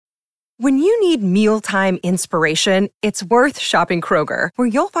When you need mealtime inspiration, it's worth shopping Kroger, where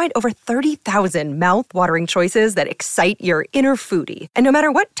you'll find over 30,000 mouth-watering choices that excite your inner foodie. And no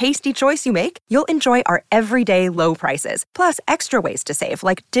matter what tasty choice you make, you'll enjoy our everyday low prices, plus extra ways to save,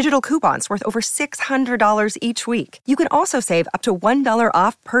 like digital coupons worth over $600 each week. You can also save up to $1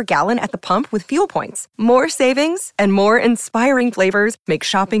 off per gallon at the pump with fuel points. More savings and more inspiring flavors make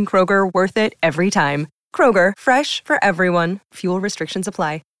shopping Kroger worth it every time. Kroger, fresh for everyone. Fuel restrictions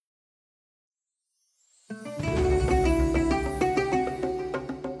apply.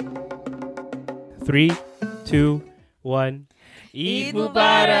 3, 2, 1. Eid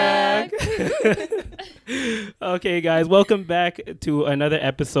Mubarak! Okay, guys, welcome back to another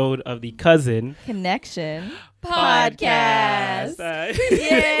episode of the Cousin Connection Podcast.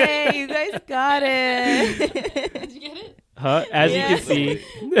 Yay, you guys got it. Did you get it?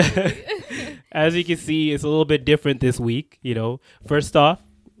 As you can see, it's a little bit different this week. You know, first off,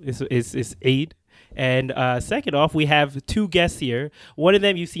 it's Eid. And second off, we have two guests here. One of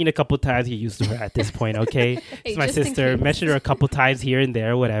them you've seen a couple times. You're used to her at this point, okay? It's my sister. Mentioned her a couple times here and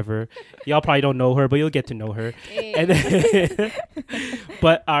there, whatever. Y'all probably don't know her, but you'll get to know her. Hey. And then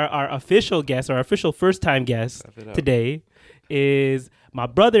but our official guest, our official first-time guest today is my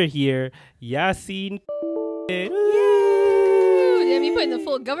brother here, Yasin. Damn, you putting the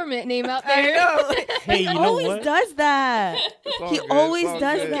full government name out there. I know. Hey, He you know always what? does that. He always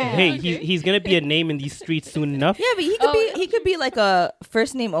does that. Hey, he's gonna be a name in these streets soon enough. Yeah, but he could be like a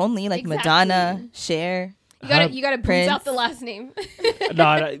first name only, like Exactly. Madonna, Cher. You gotta Prince. boot out the last name.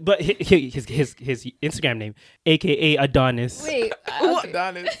 No, but his Instagram name, aka Adonis. Wait. What? Okay.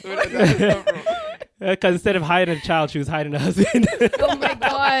 Adonis. Where did Adonis come from? Because instead of hiding a child, she was hiding a husband. Oh my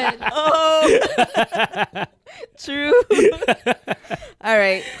god. Oh, true. All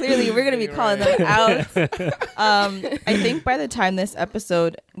right, clearly we're gonna be calling them out. I think by the time this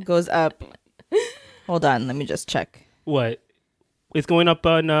episode goes up, hold on, let me just check. What? It's going up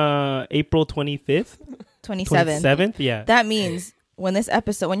on April 25th? 27th. 27th? Yeah. That means when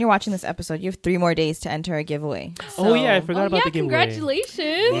you're watching this episode, you have 3 more days to enter a giveaway. Oh, yeah, I So- forgot about the giveaway.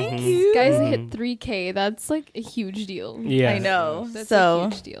 Congratulations. Thank you. Guys hit 3K. That's like a huge deal. Yeah. I know. That's So a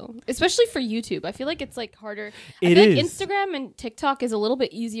huge deal. Especially for YouTube. I feel like it's like harder. I It feel is. like Instagram and TikTok is a little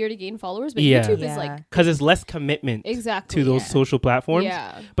bit easier to gain followers, but Yeah. YouTube Yeah. is like Because it's less commitment exactly to those yeah. social platforms.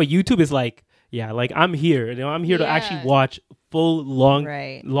 Yeah. But YouTube is like, yeah, like I'm here. You know, I'm here to actually Yeah. watch full,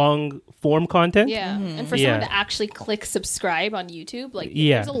 long form content. Yeah. And for Yeah. someone to actually click subscribe on YouTube, like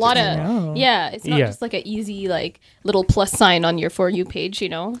Yeah. there's a lot I know. of it's not Yeah. just like an easy like little plus sign on your For You page, you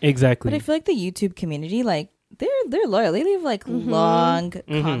know? Exactly. But I feel like the YouTube community, like they're loyal. They leave like long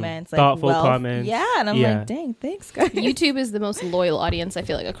comments, like Thoughtful comments. Yeah, and I'm Yeah. like, dang, thanks guys. YouTube is the most loyal audience I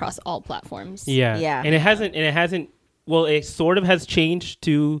feel like across all platforms. Yeah. Yeah. And it hasn't, well, it sort of has changed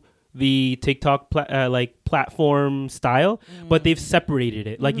to the TikTok platform style, but they've separated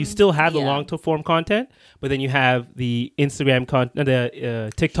it. Like you still have the Yeah. long form content, but then you have the Instagram content, the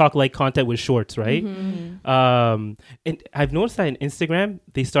TikTok like content with shorts, right? And I've noticed that in Instagram,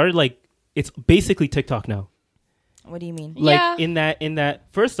 they started it's basically TikTok now. What do you mean? Yeah. In that,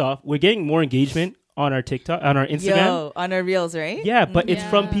 first off, we're getting more engagement on our TikTok, on our Instagram. Yo, on our reels, right? Yeah, but it's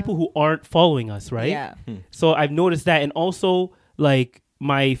from Yeah. people who aren't following us, right? Yeah. So I've noticed that. And also, like,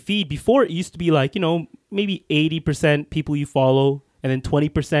 my feed before, it used to be like, you know, maybe 80% people you follow and then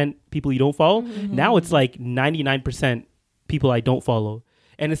 20% people you don't follow. Now it's like 99% people I don't follow.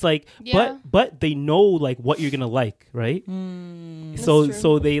 And it's like, Yeah. but they know like what you're gonna like, right?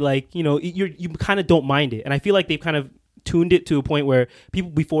 So they like, you know, you kind of don't mind it. And I feel like they've kind of tuned it to a point where people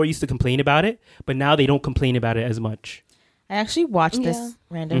before used to complain about it, but now they don't complain about it as much. I actually watched this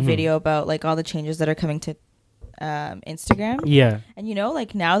random video about like all the changes that are coming to Instagram. Yeah. And you know,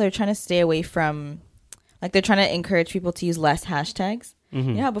 like now they're trying to stay away from, like they're trying to encourage people to use less hashtags. You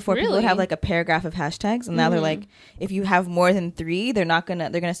know how before people would have Really? like a paragraph of hashtags, and now they're like, if you have more than 3, they're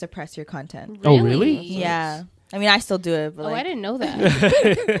gonna suppress your content. Oh, really? Yeah. I mean, I still do it, but Oh, like, I didn't know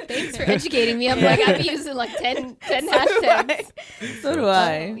that. Thanks for educating me. I'm like, I've been using like 10 hashtags. so do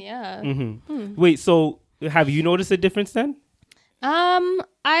I. Oh, yeah. Wait, so have you noticed a difference then?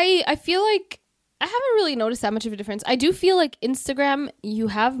 I feel like I haven't really noticed that much of a difference. I do feel like Instagram, you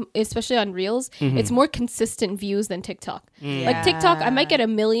have, especially on Reels, it's more consistent views than TikTok. Like TikTok, I might get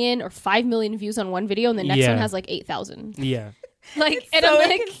 1 million or 5 million views on one video, and the next Yeah. one has like 8,000. Yeah. Like, and so I'm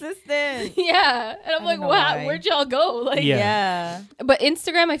like, inconsistent. yeah, and I'm like, know wow, why. where'd y'all go? Like, Yeah. Yeah. But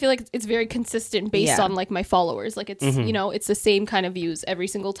Instagram, I feel like it's very consistent based Yeah. on like my followers. Like it's you know it's the same kind of views every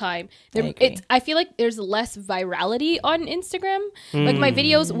single time. agree. I feel like there's less virality on Instagram. Like my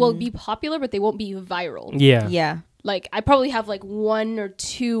videos will be popular, but they won't be viral. Yeah. Yeah. like I probably have like 1 or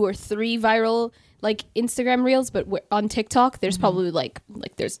 2 or 3 viral like Instagram reels, but on TikTok there's probably like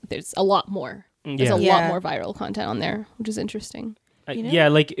there's a lot more. There's a lot more viral content on there, which is interesting. Yeah,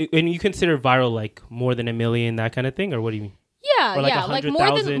 like and you consider viral like more than 1 million, that kind of thing, or what do you mean? Yeah, or like yeah, like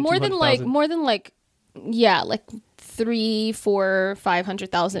 100,000, more than 300,000, 400,000,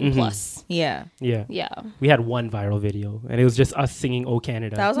 500,000 plus. Yeah. Yeah. We had one viral video, and it was just us singing "Oh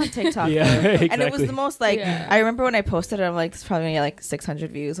Canada." That was on TikTok. Yeah, though. exactly. And it was the most like, Yeah. I remember when I posted it, I'm like, it's probably gonna get like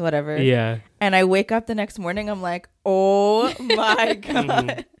 600 views, whatever. Yeah. And I wake up the next morning, I'm like, oh my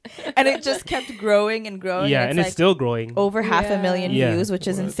God. And it just kept growing and growing. Yeah, and and it's like still growing. over 500,000 Yeah. views, which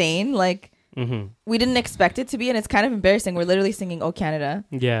is insane. Like, Mm-hmm. we didn't expect it to be, and it's kind of embarrassing. We're literally singing "Oh Canada,"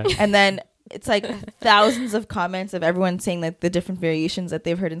 Yeah. and then it's like thousands of comments of everyone saying like the different variations that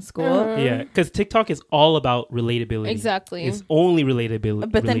they've heard in school. Yeah, because TikTok is all about relatability. Exactly. It's only relatability.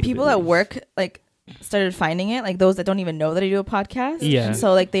 But then people at work like started finding it, like those that don't even know that I do a podcast. Yeah.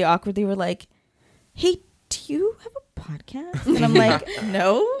 So like they awkwardly were like, "Hey, do you have a podcast?" And I'm like,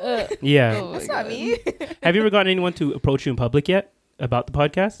 "No, Yeah. Oh that's my not God. me." Have you ever gotten anyone to approach you in public yet about the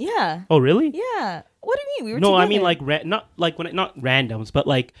podcast? Yeah. Oh, really? Yeah. What do you mean? We were No, I mean together. like not like when not randoms, but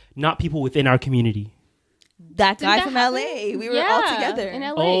like not people within our community. that Did guy that from happen? LA. We were all together. in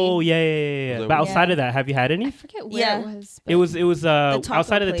LA. Oh yeah. Was it- But outside Yeah. of that, have you had I any? forget where Yeah. it was. It was taco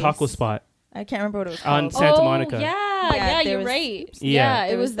outside of the taco place. spot. I can't remember what it was On called. Santa Monica. Yeah, Yeah, yeah, there you're was- right. Yeah. it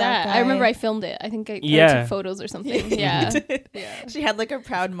There was was that that. I remember guy. I filmed it. I think I Yeah. took photos or something. Yeah. She had like a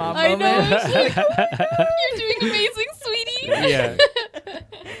proud mom I moment. know. She's like, you're doing amazing, sweetie. Yeah.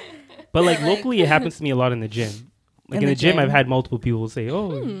 But like locally, it happens to me a lot in the gym. Like in the gym, I've had multiple people say,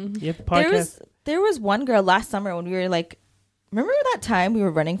 "Oh, you have a podcast." There was one girl last summer when we were like, remember that time we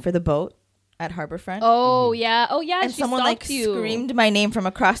were running for the boat at Harborfront? Oh yeah. Oh yeah. and she someone like stalked you. screamed my name from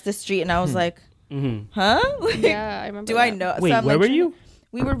across the street, and I was like, Mm-hmm. huh? Like, Yeah, I remember. do I that. know? Wait, I'm, where like, were trying you? to-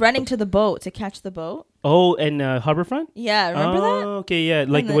 we were running to the boat to catch the boat. Oh, and Harborfront. Yeah, remember that? Okay, yeah,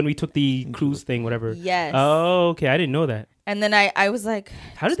 like then- when we took the cruise thing, whatever. Yes. Oh, okay, I didn't know that. And then I was like,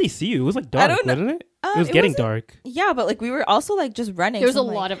 How did they see you? It was like dark, don't know. wasn't it? Um, It was it getting wasn't- dark. yeah, but like we were also like just running. There was so a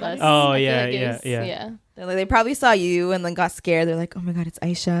I'm lot like, of us. Oh, I feel yeah, like yeah, it was- yeah. they're like, they probably saw you and then got scared. They're like, oh my God, it's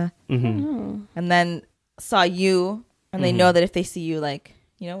Aisha. Mm-hmm. And then saw you, and they know that if they see you, like,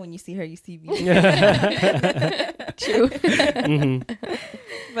 you know, when you see her, you see me. True.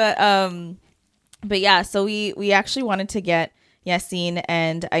 But yeah, so we actually wanted to get Yassine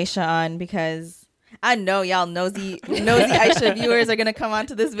and Aisha on because I know y'all nosy Aisha viewers are gonna come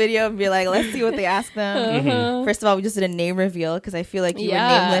onto this video and be like, let's see what they ask them. First of all, we just did a name reveal because I feel like you were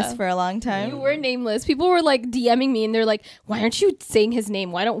nameless for a long time. You were nameless. People were like DMing me and they're like, "Why aren't you saying his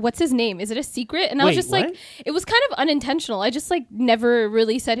name? What's his name? Is it a secret?" And I was Wait, just what? like, it was kind of unintentional. I just like never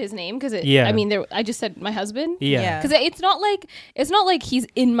really said his name because Yeah. I mean, I just said my husband. Yeah. Yeah. Because it's not like he's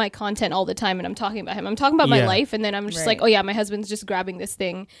in my content all the time and I'm talking about him. I'm talking about my Yeah. life, and then I'm just Right. like, oh yeah, my husband's just grabbing this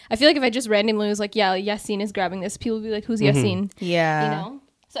thing. I feel like if I just randomly was like, yeah, Yassine is grabbing this, people would be like, who's Yassine? Yeah. You know.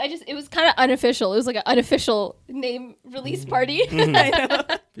 So it was kind of unofficial. It was like an unofficial name release party.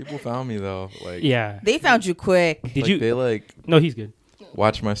 People found me though. Like, Yeah. They found you quick. Did like, you? They like No, he's good.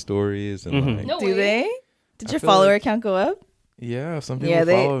 watch my stories and Mhm. like, No Do way. they? Did I your feel follower like- count go up? yeah, some people Yeah,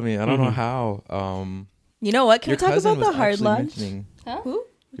 they- follow me. I don't know Mhm. how. You know what? Can Your we talk cousin about the was hard actually launch? mentioning- Huh? Who?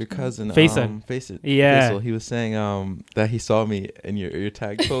 Your cousin, Faisal. Yeah. Faisal, he was saying that he saw me in your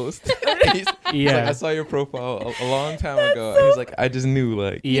tag post. He's like, Yeah. I saw your profile a long time ago. And he's like, I just knew,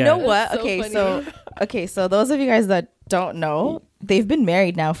 like, Yeah. You know what? That's so Okay, so those of you guys that don't know, they've been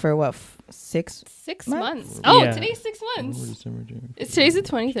married now for what, 6? 6 Months? months. Oh, Yeah. today's 6 months. December, January. It's today's the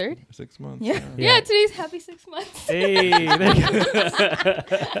 23rd. 6 months. Yeah. Yeah, today's happy 6 months. Hey, there you go.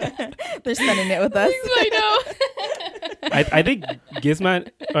 They're spending it with us. I know. I think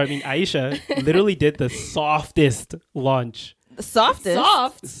Aisha literally did the softest launch. The softest.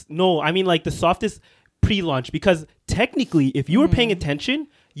 Soft. No, I mean like the softest pre-launch, because technically, if you were paying attention,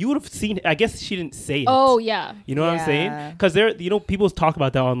 you would have seen. I guess she didn't say it. Oh yeah. You know what I'm saying? Yeah. Because people talk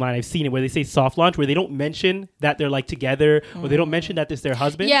about that online. I've seen it where they say soft launch, where they don't mention that they're like together, or they don't mention that it's their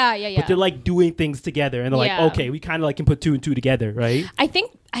husband. Yeah, yeah, yeah. But they're like doing things together, and they're Yeah. like, okay, we kind of like can put 2 and 2 together, right? I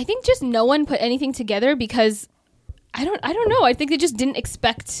think just no one put anything together because I don't know. I think they just didn't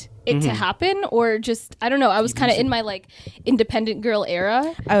expect it to happen, or just I don't know. I was kind of in my like independent girl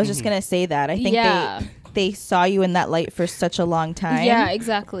era. I was just gonna say that. I think Yeah. they saw you in that light for such a long time. Yeah,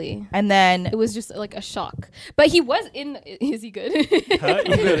 exactly. And then It was just like a shock. But he was in. Is he good? I'm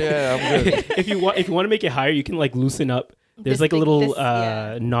good, yeah, I'm good. If you want to make it higher, you can like loosen up. There's This like a thing- little this-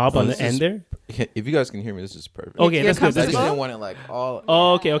 yeah. knob Oh, on the this end is- there. If you guys can hear me, this is perfect. Okay, You're that's good. I That's just good. didn't want it like all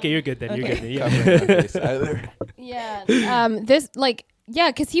Oh, okay, you're good then. You're Okay. good then. Yeah. covering my face either. Yeah. This like yeah,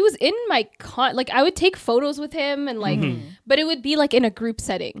 because he was in my like I would take photos with him and like, but it would be like in a group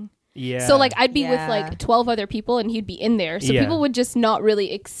setting. Yeah. So like I'd be with Yeah. like 12 other people and he'd be in there. So Yeah. people would just not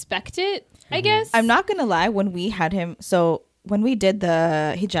really expect it, I guess. I'm not gonna lie. When we had him, so when we did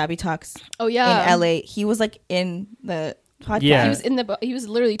the hijabi talks Oh yeah. in LA, he was like in the podcast. Yeah. He was in the he was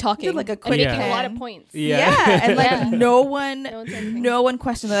literally talking did, like, a and quick making Yeah. a lot of pan. points. Yeah. And like Yeah. no one No one said anything.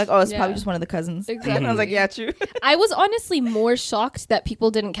 questioned. They're like, oh, it's probably Yeah. just one of the cousins. Exactly. And I was like, yeah, true. I was honestly more shocked that people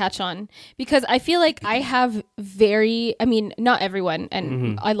didn't catch on because I feel like I have I mean, not everyone,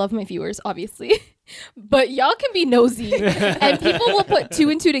 and I love my viewers, obviously, but y'all can be nosy and people will put two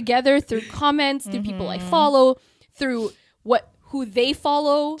and two together through comments, through people I follow, through who they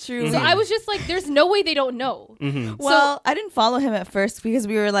follow. True. So I was just like, there's no way they don't know. Well, I didn't follow him at first because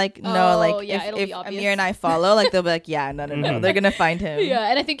we were like, no, Oh, like yeah, it'll if be obvious. Amir and I follow, like they'll be like, yeah, no, they're gonna find him. Yeah,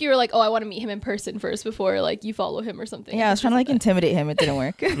 and I think you were like, oh, I want to meet him in person first before like you follow him or something. Yeah, I was trying to like intimidate him. It didn't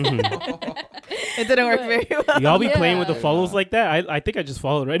work. It didn't work very well. Y'all be playing with the Yeah. follows like that? I think I just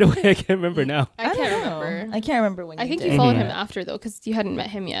followed right away. I can't remember now. I can't don't know. remember. I can't remember when. I think did. you followed him after though, because you hadn't met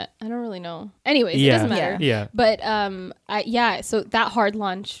him yet. I don't really know. Anyways, Yeah. it doesn't matter. Yeah. But so that hard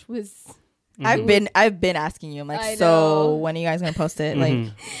launch was I've been asking you. I'm like, I so know. when are you guys gonna post it? Like,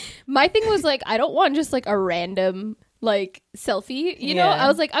 my thing was like I don't want just like a random like selfie, you know? Yeah. I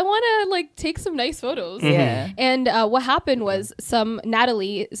was like I want to like take some nice photos. yeah. And what happened was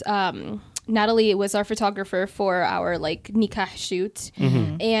Natalie was our photographer for our like nikah shoot,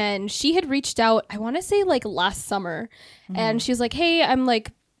 and she had reached out. I want to say like last summer, and she was like, "Hey, I'm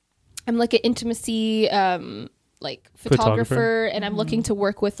like an intimacy like photographer, and I'm looking to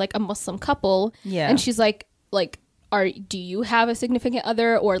work with like a Muslim couple." Yeah. and she's like, do you have a significant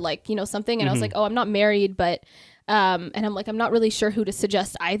other or like something? And I was like, oh, I'm not married, but. And I'm like, I'm not really sure who to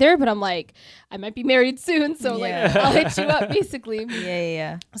suggest either, but I'm like, I might be married soon, so Yeah. like I'll hit you up basically.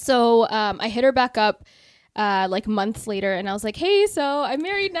 Yeah. So I hit her back up like months later, and I was like, hey, so I'm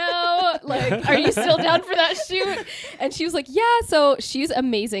married now. Like, are you still down for that shoot? And she was like, yeah. So she's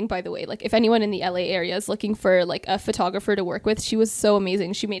amazing, by the way. Like, if anyone in the LA area is looking for like a photographer to work with, she was so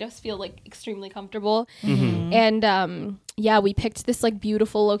amazing. She made us feel like extremely comfortable. And yeah, we picked this like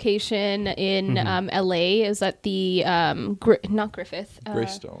beautiful location in LA. It was at the not Griffith,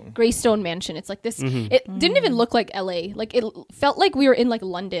 Greystone Mansion. It's like this. It didn't even look like LA. Like it felt like we were in like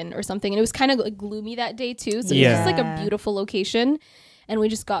London or something. And it was kind of like gloomy that day too. So it was just like a beautiful location. And we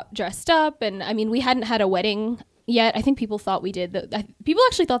just got dressed up. And I mean, we hadn't had a wedding yet. I think people thought we did. People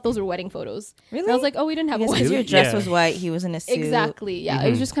actually thought those were wedding photos. Really? And I was like, oh, we didn't have a Because wedding. your dress Yeah. was white, he was in a suit. Exactly. Yeah.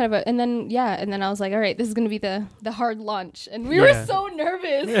 It was just kind of and then I was like, all right, this is gonna be the hard launch, and we Yeah. were so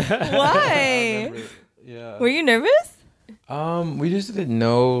nervous. Why? Yeah. Were you nervous? We just didn't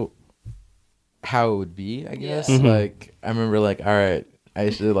know how it would be, I guess. Mhm. Like, I remember, like, all right, I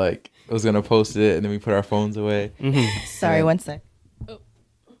should, like, I was going to post it, and then we put our phones away. Sorry, Yeah. one sec.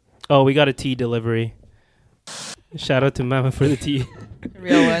 Oh, we got a tea delivery. Shout out to Mama for the tea.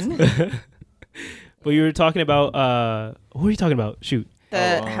 Real one. But you were talking about what were you talking about? Shoot.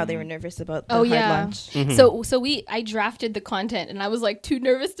 How they were nervous about the Oh, hard yeah. launch. So I drafted the content, and I was like too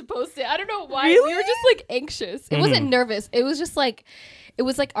nervous to post it. I don't know why. Really? We were just like anxious. It wasn't nervous. It was just like it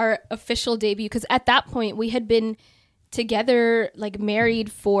was like our official debut, because at that point we had been together, like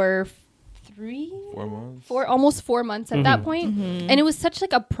married for 4 months. almost 4 months at that point. And it was such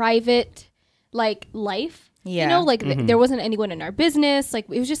like a private like life. Yeah. You know, like there wasn't anyone in our business. Like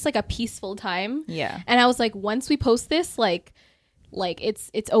it was just like a peaceful time. Yeah. And I was like, once we post this, like it's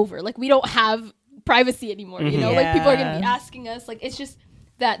over. Like we don't have privacy anymore. You know, like people are gonna be Yeah. asking us. Like it's just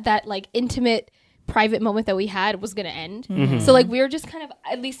that like intimate private moment that we had was gonna end. So like we were just kind of,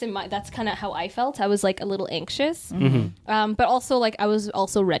 at least in my, that's kind of how I felt. I was like a little anxious, but also like I was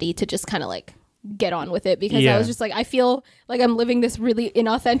also ready to just kind of like get on with it, because I was just like, I feel like I'm living this really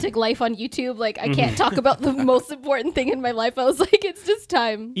inauthentic life on YouTube. Like I can't talk about the most important thing in my life. I was like, it's just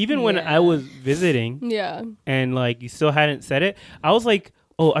time. Even when I was visiting Yeah. and like you still hadn't said it, I was like,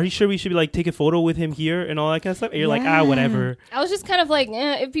 oh, are you sure we should like take a photo with him here and all that kind of stuff? And you're like, whatever. I was just kind of like,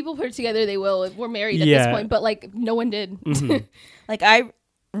 if people put it together, they will. We're married at Yeah. this point, but like no one did. Like, I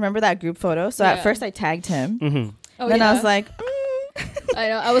remember that group photo. So Yeah. at first I tagged him. Oh, Then I yeah. was like, I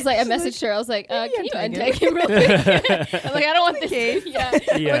know. I was like, I messaged her. I was like, can you untag him real quick? I'm like, I don't want this. Yeah.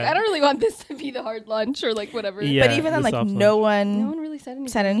 I'm Yeah. like, I don't really want this to be the hard launch or like whatever. Yeah. but even then, the like, soft no launch. No one one really said anything.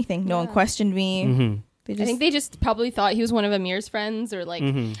 said anything. No one Yeah. questioned me. They I think they just probably thought he was one of Amir's friends, or like,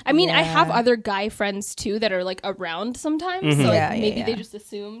 Mm-hmm. I mean, I have Yeah. other guy friends too that are like around sometimes, Mhm. so like, Yeah, yeah, maybe yeah. they just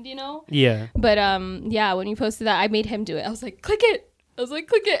assumed, you know. Yeah. But yeah, when you posted that, I made him do it. I was like, click it. I was like,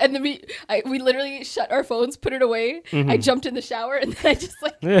 click it, and then we literally shut our phones, put it away. I jumped in the shower, and then I just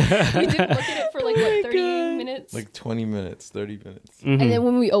like we didn't look at it for like what 30 minutes, Like 20 minutes, 30 minutes. Mm-hmm. and then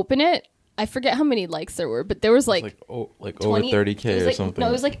when we open it, I forget how many likes there were, but there was It's like. like 20 over it 30K was or like, something. No,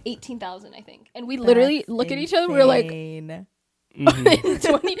 it was like 18,000, I think. And we literally look at each other. We're like, 20. like, I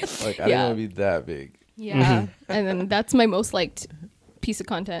didn't yeah. want to be that big. Yeah. And then that's my most liked piece of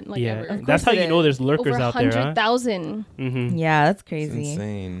content like Yeah. ever. That's how it you know there's Over lurkers out there, huh? 100,000. Mm-hmm. Yeah, that's It's crazy.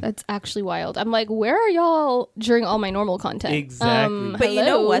 insane. That's actually wild. I'm like, where are y'all during all my normal content? Exactly. But you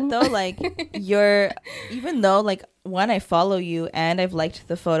know hello? what though? Like even though like one, I follow you and I've liked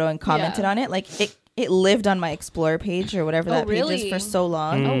the photo and commented Yeah. on it, like it lived on my explore page or whatever Oh, that page really? is for so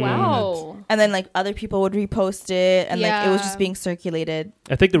long. Oh wow. And then like other people would repost it and like it was Yeah. just being circulated.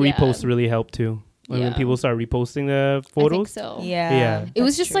 I think the Yeah. reposts really helped too. When Yeah. people start reposting the I think photos. so. Yeah. Yeah. It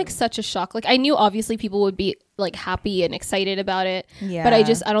was that's just like true. such a shock. Like I knew obviously people would be like happy and excited about it. Yeah. But I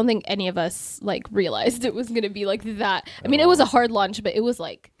don't think any of us like realized it was gonna be like that. I mean, it was a hard launch, but it was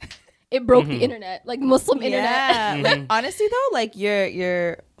like it broke the internet, like Muslim internet. Yeah. Like honestly though, like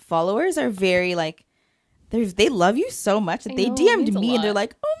your followers are very like they love you so much that I they know, it DM'd means a me and they're lot.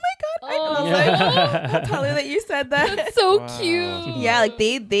 like, "Oh my god!" I Oh. was like, "Oh, I'll tell you that you said that." That's so Wow. cute. Yeah, like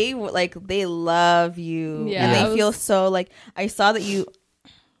they like they love you, Yeah, and I they was- feel so like. I saw that you.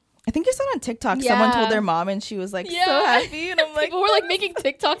 I think you saw it on TikTok. Someone Yeah. told their mom, and she was like so Yeah. happy, and I'm like, People were like making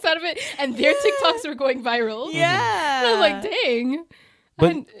TikToks out of it, and their TikToks were going viral. yeah. And I was like, dang.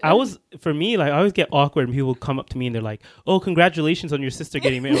 But And- I was, for me, like I always get awkward when people come up to me and they're like, "Oh, congratulations on your sister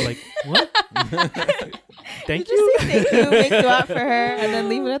getting married." I'm like, "What?" Thank Just you. say thank you, make dua for her, and then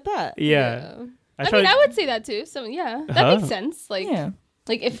leave it at that. Yeah. I try mean, to- I would say that too. So yeah, that Uh-huh. makes sense. Like, Yeah.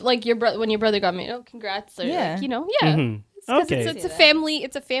 like if like your brother, when your brother got married, oh, congrats, or Yeah. like, you know, yeah. Mhm. It's 'cause Okay. it's a family.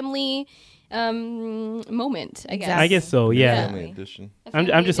 It's a family moment. I guess. Exactly. I guess so. Yeah. Family edition. A I'm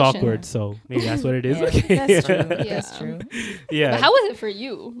family just edition. awkward, so maybe that's what it is. Yeah, Okay. that's true. Yeah. That's true. Yeah. But how was it for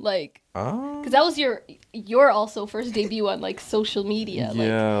you? Like, Ah. because that was your also first debut on like social media. Like,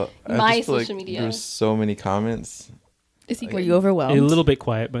 Yeah. I my just feel social media. There's so many comments. is he Were good? you overwhelmed? a little bit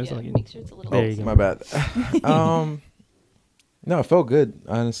quiet, but it's Yeah, like, make sure it's a little. There you go. My bad. No, it felt good.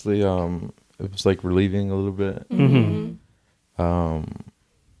 Honestly, it was like relieving a little bit. Mhm.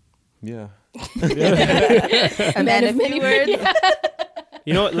 Yeah. A man of many words.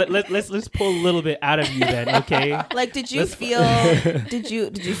 You know what? Let's pull a little bit out of you then, okay? Like, did you Let's- feel? did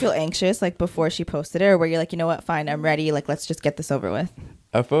you feel anxious like before she posted it, or were you like, you know what, fine, I'm ready. Like, let's just get this over with.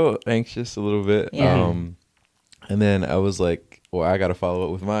 I felt anxious a little bit. Yeah. And then I was like, well, I got to follow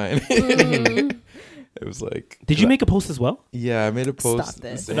up with mine. It was like, Did you make a post as well? Yeah, I made a post. Stop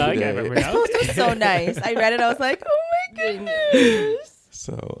this. the No, I same can't day. remember This now. post was so nice. I read it. I was like, oh my goodness.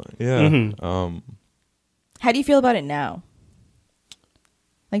 So yeah. Mhm. How do you feel about it now?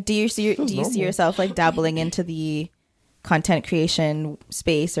 Like, do you see Feels normal. yourself like dabbling into the content creation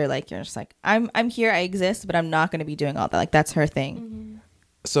space, or like you're just like, I'm here, I exist, but I'm not going to be doing all that. Like, that's her thing.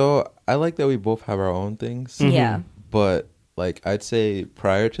 So I like that we both have our own things. Mhm. Yeah. But like I'd say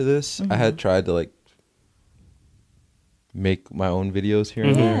prior to this, I had tried to like make my own videos here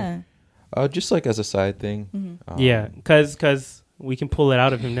and there. Yeah. Just like as a side thing. Yeah, because we can pull it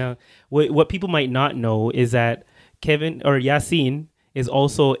out of him now. What people might not know is that Kevin or Yasin is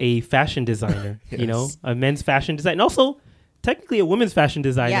also a fashion designer. You know, Yes. a men's fashion design, and also technically a women's fashion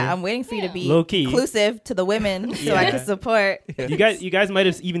designer. Yeah, I'm waiting for you to be Low-key. inclusive to the women so I Yeah. can support. You guys might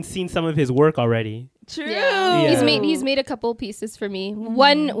have even seen some of his work already. True. Yeah. Yeah. He's made a couple pieces for me.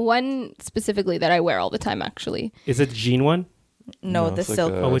 One specifically that I wear all the time actually. Is it the jean one? No, the it's like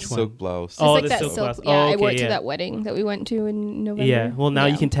silk. a Oh, which one? silk blouse. Oh, It's the like that silk silk. blouse. Yeah, Oh, I wore okay, it to yeah. that wedding that we went to in November. Yeah. Well, now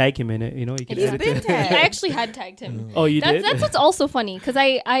Yeah. you can tag him in it. You know, you can He's edit been it. tagged. I actually had tagged him. Oh, you did? That's what's also funny because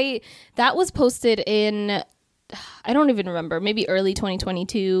I that was posted in I don't even remember, maybe early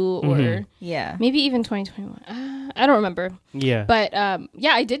 2022 or Yeah. maybe even 2021. I don't remember. Yeah. But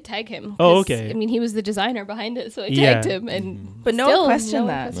yeah, I did tag him. Oh, 'cause, okay. I mean, he was the designer behind it, so I Yeah. tagged him, and But no still, one questioned no one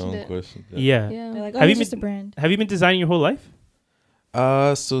that. questioned No it. question. yeah. Yeah. They're like, oh, Have it's you just a brand. Have you been designing your whole life?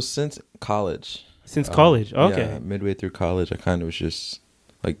 So since college. Since college? Okay. Yeah, midway through college, I kind of was just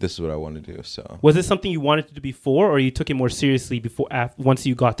like, this is what I want to do. So Was it something you wanted to do before, or you took it more seriously once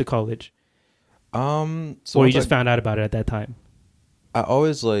you got to college, so or you once just found out about it at that time? I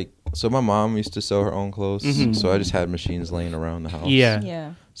always so my mom used to sew her own clothes, so I just had machines laying around the house. Yeah.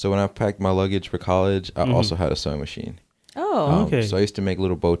 Yeah. So when I packed my luggage for college, I also had a sewing machine. Oh. Okay. So I used to make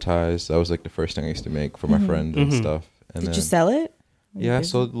little bow ties. That was like the first thing I used to make for my friends and stuff. And Did then, you sell it? Yeah, I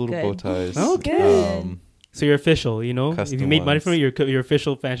sold little bow ties. Oh, good. So you're official, you know? If Custom you made money ones. from it, you're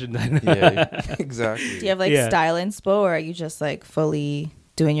official fashion designer. Yeah, exactly. Do you have like Yeah. style inspo, or are you just like fully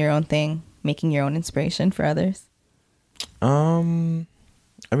doing your own thing, making your own inspiration for others? I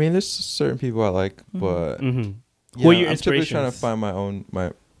mean, there's certain people I like, but Mm-hmm. yeah, Who are your I'm typically trying to inspirations? find my own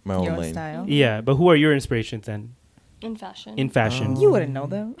Your own lane. style. Yeah, but who are your inspirations then In fashion. in fashion? You wouldn't know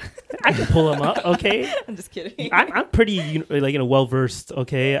them. I can pull them up, okay? I'm just kidding. I'm pretty well versed,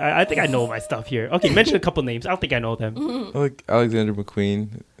 okay? I think I know my stuff here. Okay, mention a couple names. I don't think I know them. I like Alexander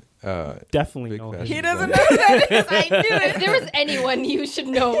McQueen. Definitely Big know fashion him. He doesn't designer. know who that is. I knew If it. there was anyone you should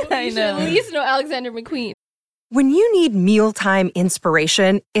know, I you should know. at least know Alexander McQueen. When you need mealtime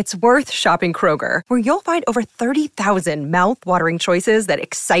inspiration, it's worth shopping Kroger, where you'll find over 30,000 mouth-watering choices that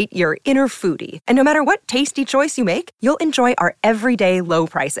excite your inner foodie. And no matter what tasty choice you make, you'll enjoy our everyday low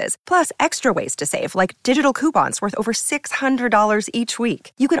prices, plus extra ways to save, like digital coupons worth over $600 each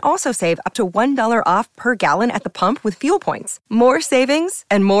week. You can also save up to $1 off per gallon at the pump with fuel points. More savings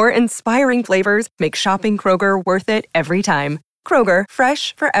and more inspiring flavors make shopping Kroger worth it every time. Kroger,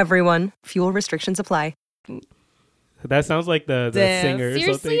 fresh for everyone. Fuel restrictions apply. That sounds like the Damn. singer or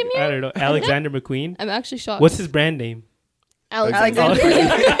Seriously, something. Amir? I don't know. Alexander McQueen. I'm actually shocked. What's his brand name? Alexander?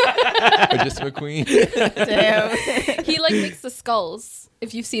 Or just McQueen. Damn. He like makes the skulls.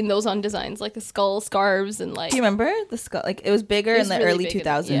 If you've seen those on designs, like the skull scarves and like. Do you remember the skull? Like it was bigger It in was the really early big in-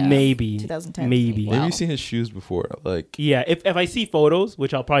 2000s. yeah. Maybe. 2010s. Maybe. Wow. Have you seen his shoes before? Like, Yeah, if I see photos,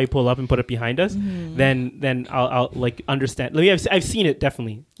 which I'll probably pull up and put it behind us, Mm-hmm. then I'll like understand. Let me. I've seen it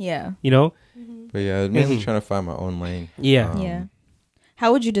definitely. Yeah. You know. but yeah, mainly trying to find my own lane. Yeah. Yeah.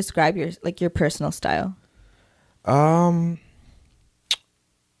 How would you describe your personal style?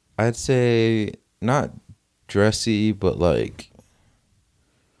 I'd say not dressy, but like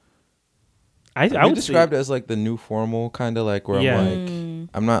I I would would describe it as like the new formal kind of like where Yeah. I'm like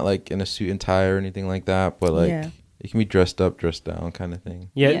I'm not like in a suit and tie or anything like that, but like Yeah. it can be dressed up, dressed down kind of thing.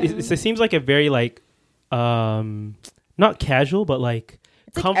 Yeah, Yeah. it seems like a very like, not casual, but like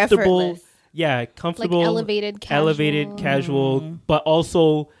It's like comfortable. effortless. Yeah, like comfortable, elevated casual. elevated, casual, but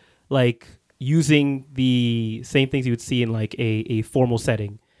also like using the same things you would see in like a formal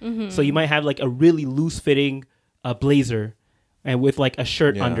setting. So you might have like a really loose fitting blazer, and with like a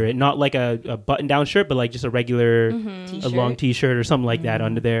shirt Yeah. under it, not like a button down shirt, but like just a regular a long t-shirt or something like that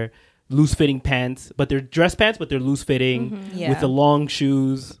under there. Loose fitting pants, but they're dress pants, but they're loose fitting Yeah. with the long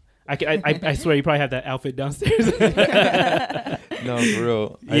shoes. I swear you probably have that outfit downstairs. No, for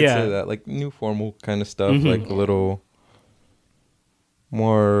real. I'd Yeah. say that like new formal kind of stuff, Mhm. like a little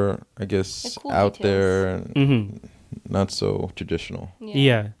more, I guess, Like cool out details. there and hmm not so traditional.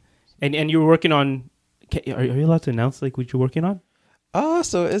 Yeah. And you're working on. Are you allowed to announce like what you're working on?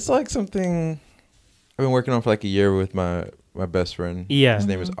 So it's like something I've been working on for like a year with my best friend. Yeah. His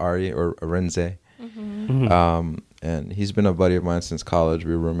name is Ari or Arenze. Mhm. And he's been a buddy of mine since college.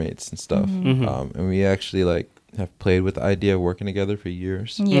 We were roommates and stuff. Mhm. And we actually like have played with the idea of working together for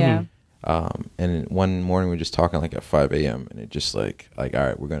years. Yeah. Mhm. And then one morning we were just talking like at 5 a.m. and it just like all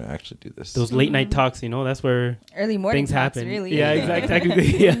right, we're gonna actually do this. Those late night talks, you know, that's where Early morning things talks, happen. really. Yeah,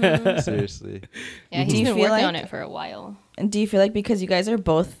 exactly. Yeah. Seriously. Yeah, Do he's you been feel working like- on it for a while. And do you feel like because you guys are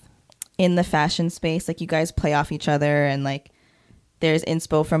both in the fashion space, like you guys play off each other and like there's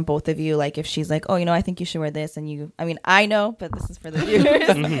inspo from both of you, like if she's like, oh, you know, I think you should wear this, and you, I mean, I know, but this is for the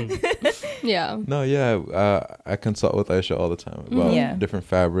viewers. Yeah. No, yeah. I consult with Aisha all the time about Yeah. different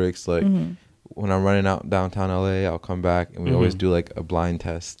fabrics. Like when I'm running out downtown LA, I'll come back and we always do like a blind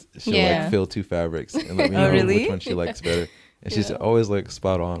test. She'll Yeah. like fill 2 fabrics and let me Oh, know really? which one she likes better. And she's always like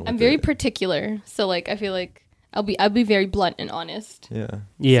spot on. I'm with very it. particular, so like I feel like I'll be very blunt and honest. Yeah.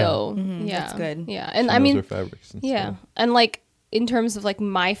 Yeah. So Mhm, yeah, that's good. Yeah, and She I knows mean, her fabrics and yeah, stuff. and like in terms of like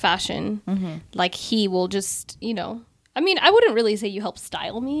my fashion, like he will just, you know, I mean, I wouldn't really say you help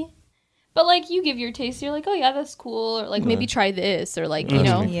style me, but like you give your taste. You're like, oh yeah, that's cool, or like maybe try this, or like you Ask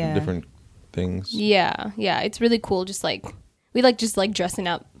know, me for Yeah. different things. yeah, it's really cool. Just like we like just like dressing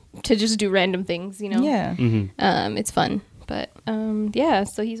up to just do random things, you know. Yeah. It's fun. But yeah,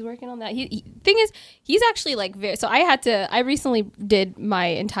 so he's working on that. Thing is, he's actually like very. So I recently did my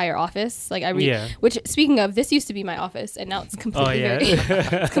entire office. Like Yeah. which speaking of, this used to be my office, and now it's completely yeah.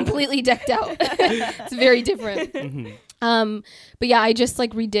 it's completely decked out. It's very different. But yeah, I just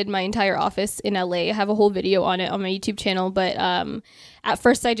like redid my entire office in LA. I have a whole video on it on my YouTube channel. But at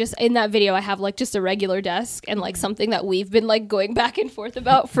first, in that video, I have like just a regular desk and like something that we've been like going back and forth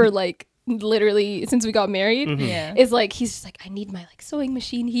about for like literally since we got married. Yeah. Is like he's just like, I need my like sewing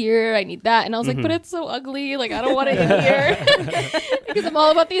machine here, I need that, and I was like, but it's so ugly, like I don't want it in here because I'm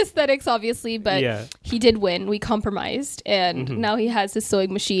all about the aesthetics, obviously. But he did win. We compromised, and now he has his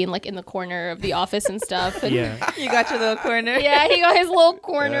sewing machine like in the corner of the office and stuff. And You got your little corner. yeah, he got his little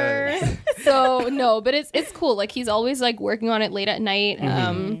corner. So no, but it's cool. Like he's always like working on it late at night,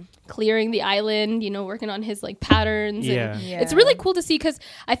 clearing the island, working on his like patterns. Yeah. And it's really cool to see, because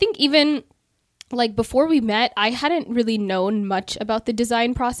I think even like before we met, I hadn't really known much about the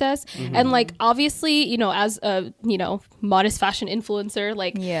design process. And like obviously, as a modest fashion influencer,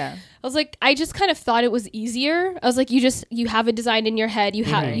 like I was like, I just kind of thought it was easier. I was like, you have a design in your head, you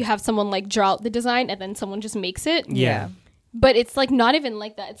have someone like draw out the design, and then someone just makes it. But it's like not even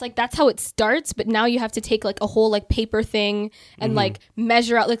like that. It's like that's how it starts, but now you have to take like a whole like paper thing and like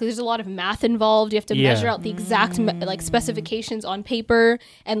measure out, like there's a lot of math involved. You have to measure out the exact like specifications on paper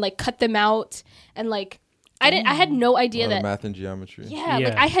and like cut them out, and like I had no idea that math and geometry.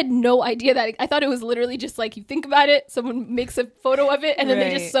 Like I had no idea that. I thought it was literally just like you think about it, someone makes a photo of it, and then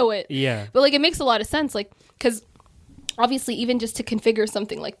they just sew it. But like it makes a lot of sense, like because obviously even just to configure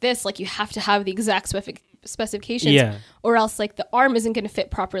something like this, like you have to have the exact specifications, or else like the arm isn't going to fit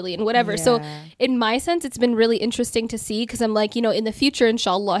properly and whatever. So in my sense, it's been really interesting to see, because I'm like, in the future,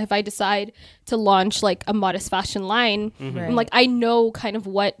 inshallah, if I decide to launch like a modest fashion line, I'm like, I know kind of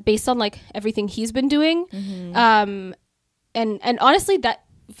what, based on like everything he's been doing, and honestly, that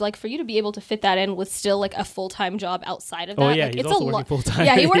like for you to be able to fit that in with still like a full-time job outside of that, like, he's it's also a lot. working full-time.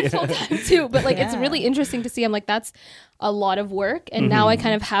 Yeah, he works full-time too, but like it's really interesting to see. I'm like, that's a lot of work, and now I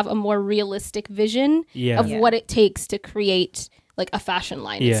kind of have a more realistic vision of what it takes to create like a fashion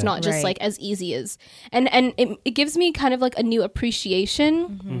line. It's not just like as easy as, and it gives me kind of like a new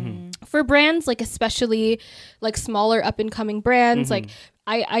appreciation for brands, like especially like smaller up and coming brands. Like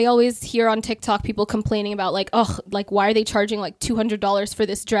I always hear on TikTok people complaining about like, oh, like why are they charging like $200 for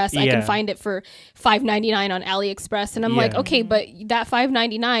this dress? I can find it for $5.99 on AliExpress, and I'm like, okay, but that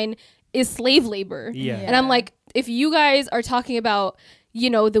 $5.99 is slave labor. And I'm like, if you guys are talking about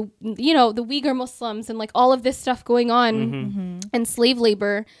the Uyghur Muslims and like all of this stuff going on and slave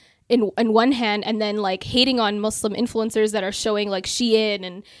labor in one hand, and then like hating on Muslim influencers that are showing like Shein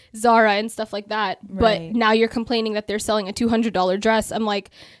and Zara and stuff like that, but now you're complaining that they're selling a $200 dress. I'm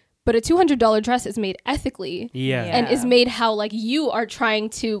like, but a $200 dress is made ethically, and is made how like you are trying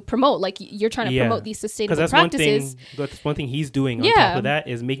to promote, like you're trying to promote these sustainable practices. That's one thing he's doing on top of that,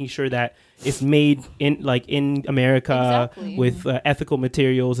 is making sure that it's made in America with ethical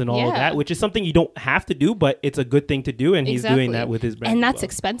materials and all of that, which is something you don't have to do, but it's a good thing to do, and he's doing that with his brand. And that's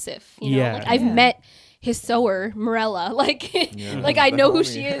expensive. Like I've met his sewer, Morella, like like I know who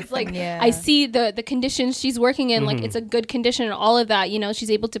she is, like I see the conditions she's working in, like it's a good condition and all of that,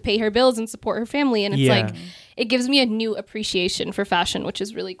 she's able to pay her bills and support her family, and it's like it gives me a new appreciation for fashion, which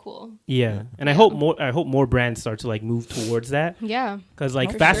is really cool. And I hope more brands start to like move towards that, because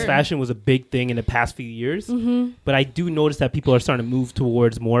like fast fashion was a big thing in the past few years, but I do notice that people are starting to move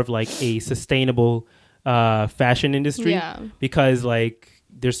towards more of like a sustainable fashion industry, because like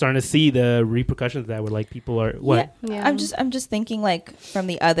they're starting to see the repercussions of that, where like people are I'm just thinking like from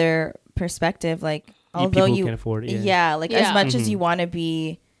the other perspective, like although people you can afford it, as much as you want to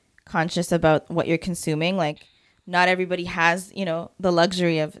be conscious about what you're consuming, like not everybody has the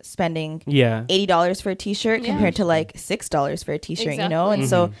luxury of spending $80 for a t-shirt compared to like $6 for a t-shirt, and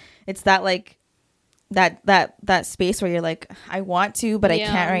so it's that like that space where you're like, I want to, but I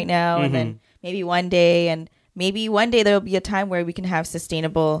can't right now, and then maybe one day there'll be a time where we can have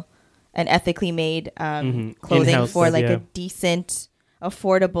sustainable and ethically made clothing in-house for like a decent,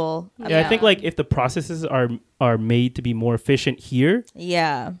 affordable. I think like if the processes are made to be more efficient here,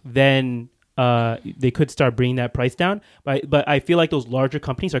 then they could start bringing that price down. But I feel like those larger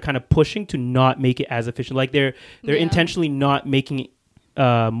companies are kind of pushing to not make it as efficient. Like they're intentionally not making it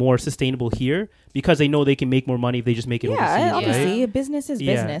more sustainable here, because they know they can make more money if they just make it overseas. Obviously, business is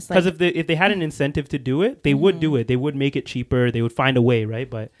business. Because if they had an incentive to do it, they would do it. They would make it cheaper. They would find a way, right?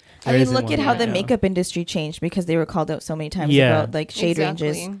 But I mean, look at how the makeup industry changed, because they were called out so many times about like shade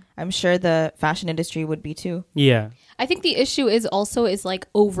ranges. I'm sure the fashion industry would be too. I think the issue is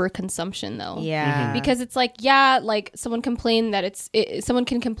like overconsumption though. Because it's like, like someone complained that someone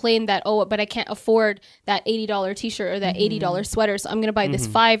can complain that, oh, but I can't afford that $80 t-shirt or that $80 sweater, so I'm going to buy this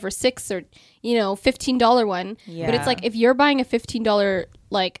 $5 or $6 or $15 one. But it's like, if you're buying a $15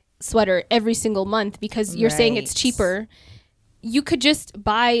 like sweater every single month because you're saying it's cheaper, you could just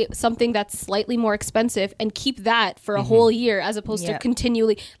buy something that's slightly more expensive and keep that for a whole year as opposed to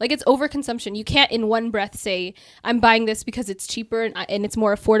continually, like, it's overconsumption. You can't in one breath say, I'm buying this because it's cheaper and it's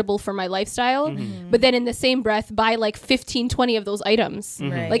more affordable for my lifestyle, but then in the same breath buy like 15, 20 of those items.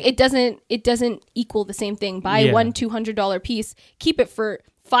 Right. Like it doesn't equal the same thing. Buy one $200 piece, keep it for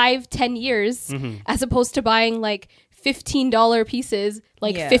 5-10 years as opposed to buying like $15 pieces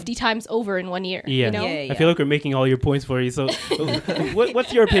like 50 times over in 1 year. Yeah. You know? I feel like we're making all your points for you. So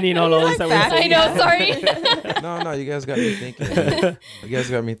what's your opinion on all this that we're saying? I know, sorry. No, you guys got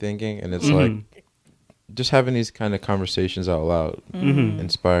me thinking. And it's like just having these kind of conversations out loud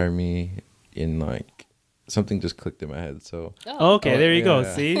inspire me in like something just clicked in my head. So okay, there you go.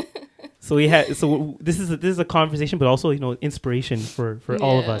 Yeah. See, so this is a conversation, but also inspiration for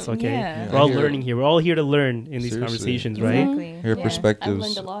all of us. Okay, Yeah. we're all learning here. We're all here to learn in these Seriously. conversations, right? Exactly. hear Yeah.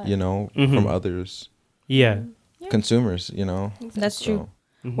 perspectives, I've learned a lot. from others, Yeah. consumers, That's true.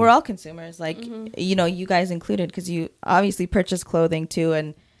 So, We're all consumers, like you guys included, because you obviously purchase clothing too,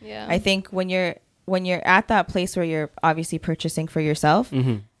 and Yeah. I think when you're at that place where you're obviously purchasing for yourself,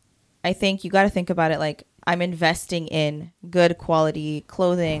 I think you got to think about it like, I'm investing in good quality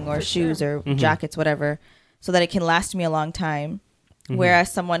clothing or shoes or jackets, whatever, so that it can last me a long time.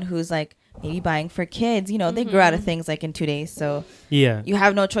 Whereas someone who's like maybe buying for kids, they grow out of things like in 2 days, so Yeah. you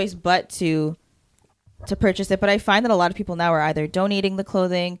have no choice but to purchase it. But I find that a lot of people now are either donating the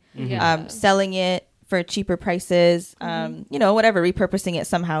clothing, Yeah. selling it for cheaper prices, whatever, repurposing it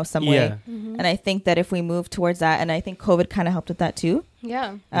somehow, some way. Yeah. And I think that if we move towards that, and I think COVID kind of helped with that too.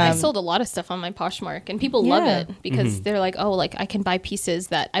 Yeah. I sold a lot of stuff on my Poshmark and people love Yeah. it because they're like, oh, like I can buy pieces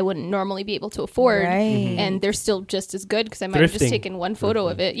that I wouldn't normally be able to afford. Right. And they're still just as good because I might have just Thrifting. taken one photo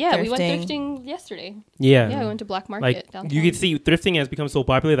of it. Yeah, we went Thrifting. thrifting yesterday. Yeah. Yeah, we went to Black Market Like downtown. you could see, thrifting has become so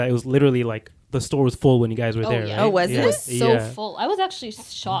popular that it was literally like the store was full when you guys were there. yeah. Right? Oh, was yeah. it? It was so Yeah. full. I was actually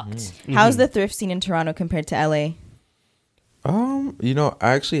shocked. How's the thrift scene in Toronto compared to LA? I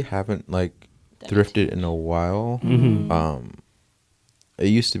actually haven't like thrifted in a while. It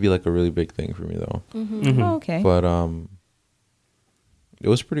used to be like a really big thing for me though. Oh, okay. But it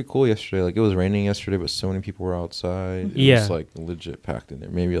was pretty cool yesterday. Like it was raining yesterday, but so many people were outside. It was like legit packed in there.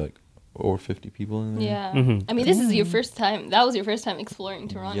 Maybe like over 50 people in there. Yeah. Mhm. I mean, this is your first time. That was your first time exploring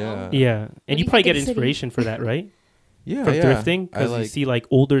Toronto. Yeah. Yeah. do And you you probably think get of the city? inspiration for that, right? Yeah, From yeah. thrifting, I because you see like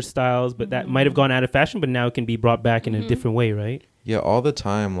older styles, but that might have gone out of fashion, but now it can be brought back in a different way, right? Yeah, all the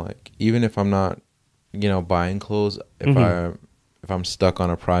time. Like even if I'm not, buying clothes, if I'm stuck on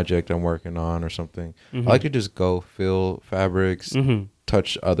a project I'm working on or something, I like to just go feel fabrics,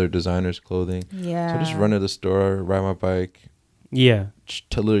 touch other designers' clothing. Yeah. So I just run to the store, ride my bike, Yeah.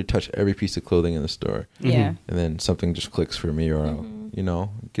 to literally touch every piece of clothing in the store, Yeah. and then something just clicks for me, or I'll,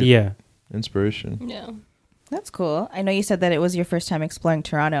 get Yeah. inspiration. Yeah. That's cool. I know you said that it was your first time exploring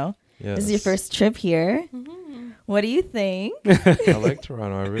Toronto. Yeah, This is your first trip here. What do you think? I like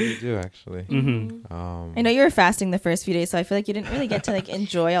Toronto. I really do, actually. I know you were fasting the first few days, so I feel like you didn't really get to like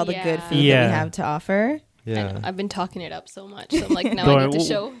enjoy all the good Yeah. food that Yeah. we have to offer. I Yeah. know. I've been talking it up so much. So I'm like, now Don't I need worry, to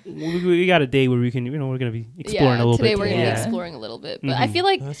show. We got a day where we can, we're going to be exploring a little today bit. we're going to yeah. be exploring a little bit. But I feel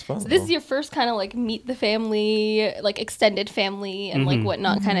like That's fun. so this is though. your first kind of like meet the family, like extended family and like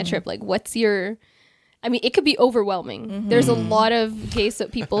whatnot kind of trip. Like what's your... I mean, it could be overwhelming. There's a lot of gay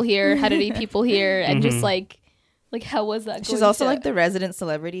people here, Haredi people here, and just like how was that? She's going also to- like the resident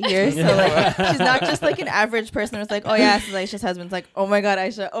celebrity here, so like she's not just like an average person who's like, oh yeah, this is Aisha's husband's like, oh my god,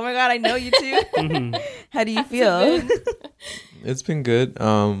 Aisha, oh my god, I know you too. How do you feel? It's been good.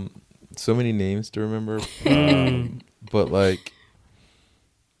 So many names to remember. But like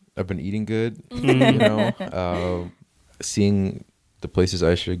I've been eating good, seeing the places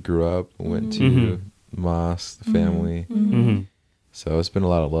Aisha grew up, went to mosque, the family. So it's been a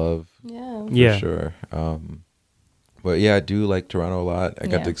lot of love Yeah. for Yeah. sure. But yeah, I do like Toronto a lot. I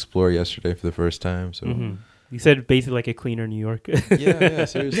got Yeah. to explore yesterday for the first time. So You said basically like a cleaner New York. yeah,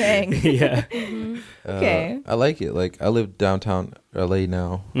 seriously. Dang. yeah. Okay. I like it. Like I live downtown LA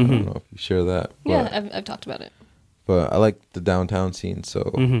now. I don't know if you share that. But, Yeah, I've talked about it. but I like the downtown scene.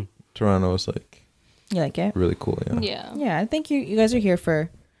 So Toronto is like You like it? really cool. Yeah. Yeah. Yeah, I think you guys are here for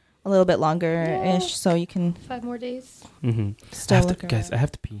a little bit longer-ish, so you can 5 more days. still I have look to, guys, I around.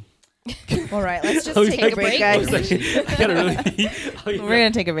 have to pee. All right, let's just I was take like- a break, I was guys. like, I gotta really pee. Oh, yeah. We're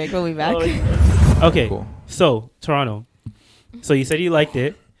gonna take a break. We'll be back. Oh, yeah. Okay, Cool. so Toronto. So you said you liked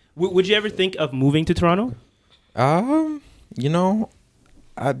it. Would you ever think of moving to Toronto? I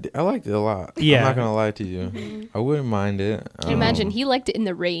liked it a lot. Yeah. I'm not gonna lie to you. I wouldn't mind it. Imagine he liked it in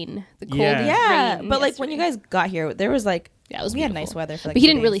the rain, the cold. Yeah. Yeah, rain but like when you yesterday. guys got here, there was like Yeah, it was we had beautiful. nice weather for like But he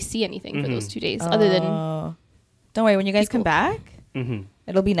 2 didn't really days. see anything for those 2 days, other than Oh. Don't worry, when you guys come back, Mm-hmm.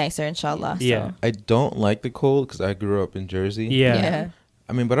 it'll be nicer, inshallah. Yeah. So. I don't like the cold because I grew up in Jersey. Yeah.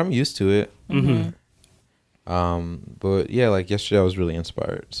 I mean, but I'm used to it. Mm-hmm. But yeah, like yesterday I was really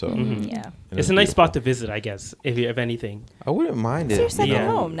inspired. So Mhm. Yeah. it It's was a nice beautiful. spot to visit, I guess, if anything. I wouldn't mind It's your it. second Yeah.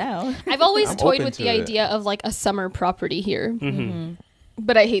 home now. I've always I'm toyed open with to the it. idea of like a summer property here, Mm-hmm.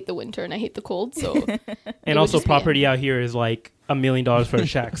 but I hate the winter and I hate the cold. So And would also, just be- property out here is like $1 million for a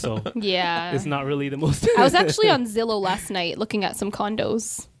shack, so yeah, it's not really the most. I was actually on Zillow last night looking at some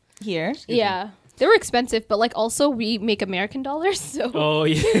condos. Here. Yeah, they were expensive, but like also we make American dollars, so Oh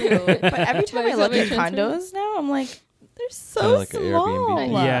yeah. But every time I But look at it's not condos now, I'm like, they're so Kinda like a small.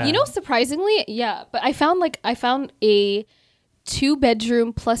 Airbnb. Yeah. You know, surprisingly, yeah. But I found a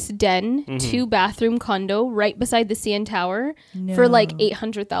 2-bedroom plus den, 2-bathroom condo right beside the CN Tower for like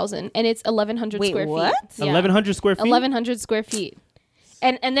 800,000, and it's 1,100 Wait, square what? feet. Yeah. 1,100 square feet. 1,100 square feet.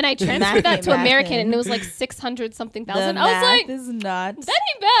 And then I transferred that to American, and it was like 600 something thousand. I was like, is not. that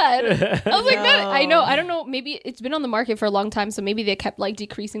ain't bad. I was like, that, I know. No. I don't know. Maybe it's been on the market for a long time, so maybe they kept like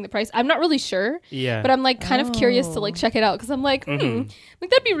decreasing the price. I'm not really sure. Yeah. But I'm like kind of curious to like check it out because I'm like, like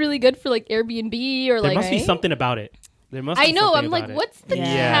that'd be really good for like Airbnb or there like. must be Right? something about it. There must. I be know. something I'm like, about it. what's the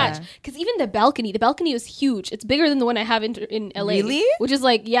Yeah. catch? Because even the balcony was huge. It's bigger than the one I have in LA. Really? Which is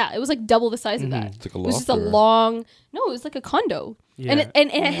like, yeah, it was like double the size of that. It's like a It was loft just a or- long. No, it was like a condo. Yeah.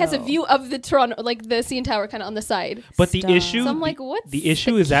 And it has a No. view of the Toronto, like the CN Tower, kind of on the side. But the Stop. issue. So I'm like, what's the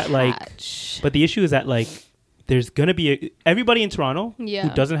issue is that like. catch? But the issue is that like. There's gonna be everybody in Toronto Yeah.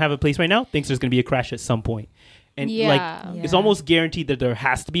 who doesn't have a place right now thinks there's gonna be a crash at some point. And Yeah. like it's Yeah. almost guaranteed that there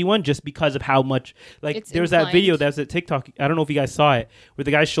has to be one just because of how much like It's there's that video inclined. that was at TikTok. I don't know if you guys saw it, where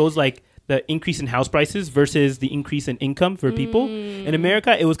the guy shows like the increase in house prices versus the increase in income for people. Mm. In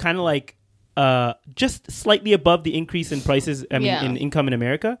America, it was kind of like just slightly above the increase in prices. I mean, Yeah. in income in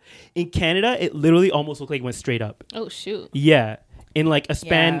America. In Canada, it literally almost looked like it went straight up. Oh shoot. Yeah, in like a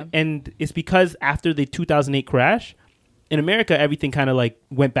span, Yeah. and it's because after the 2008 crash, in America everything kind of like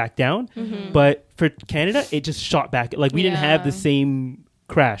went back down, but for Canada it just shot back. Like we didn't have the Yeah. same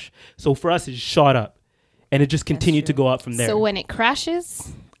crash, so for us it just shot up, and it just continued to true. go up from there. So when it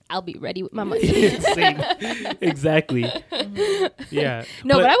crashes, I'll be ready with my money. Same. Exactly. Yeah.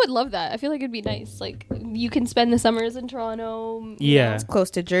 No, but I would love that. I feel like it'd be nice. Like you can spend the summers in Toronto. you Yeah. know, Close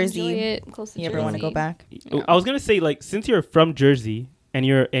to enjoy Jersey. it, close to You ever want to go Jersey. back? I was gonna say like since you're from Jersey and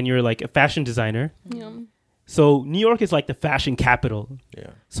you're like a fashion designer, Yeah. so New York is like the fashion capital. Yeah.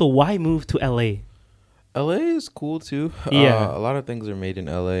 So why move to LA? LA is cool too. Yeah. A lot of things are made in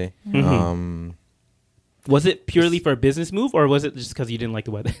LA. Mhm. Was it purely for a business move, or was it just because you didn't like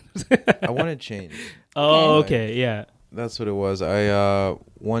the weather? I want to change. Oh, Okay. okay, yeah. That's what it was. I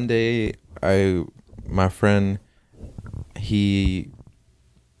one day my friend, he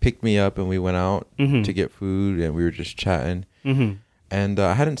picked me up and we went out Mhm. to get food and we were just chatting. Mm-hmm. And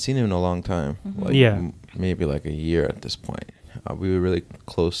I hadn't seen him in a long time, like Yeah. maybe like a year at this point. We were really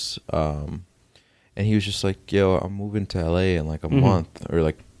close, and he was just like, "Yo, I'm moving to LA in like a Mhm. month or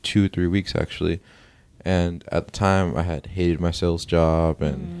like 2-3 weeks actually." And at the time, I had hated my sales job,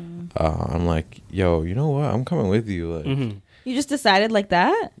 and I'm like, "Yo, you know what? I'm coming with you." Like, Mm-hmm. You just decided like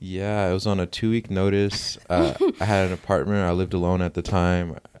that? yeah, it was on a 2-week notice. I had an apartment. I lived alone at the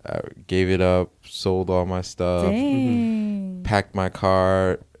time. I gave it up, sold all my stuff, Dang. packed my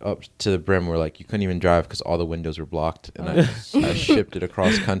car up to the brim where like you couldn't even drive because all the windows were blocked, and I shipped it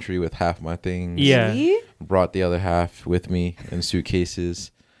across country with half my things. Yeah. See? Brought the other half with me in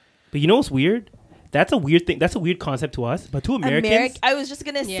suitcases. But you know what's weird? That's a weird thing. That's a weird concept to us, but to Americans, I was just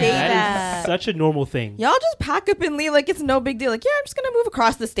gonna Yeah. say that that. is such a normal thing. Y'all just pack up and leave like it's no big deal. Like, yeah, I'm just gonna move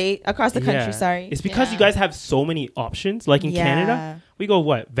across the state, across the country. Yeah. Sorry. It's because you Yeah. guys have so many options. Like in Yeah. Canada, we go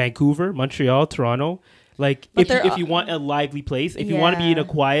what? Vancouver, Montreal, Toronto. Like But if you want a lively place, if you want to be in a Yeah.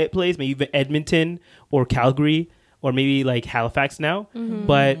 quiet place, maybe even Edmonton or Calgary or maybe like Halifax now. Mm-hmm.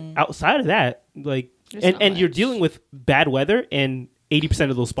 But outside of that, like There's and not you're much. dealing with bad weather in 80%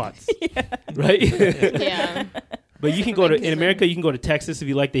 of those spots. Right? Yeah. But you can go to in America. You can go to Texas if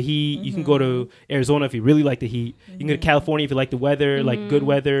you like the heat. You can go to Arizona if you really like the heat. You can go to California if you like the weather, like good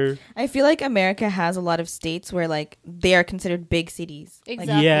weather. I feel like America has a lot of states where like they are considered big cities. Like,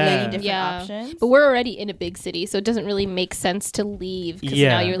 Exactly. Yeah. many different Yeah. options. But we're already in a big city, so it doesn't really make sense to leave because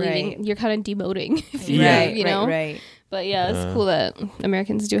Yeah. now you're leaving. Right. You're kind of demoting, if you, Yeah. right, you know. right. But yeah, it's cool that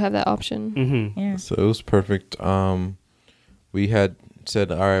Americans do have that option. Mm-hmm. Yeah. So it was perfect. We had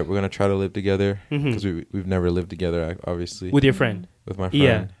said, all right, we're gonna try to live together because we've never lived together, obviously, With your friend. with my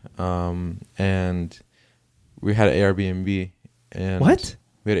Yeah. friend. And we had an Airbnb. And What?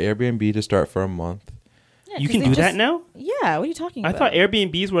 We had an Airbnb to start for a month. Yeah, You 'cause can they do that just- now? Yeah. What are you talking I about? thought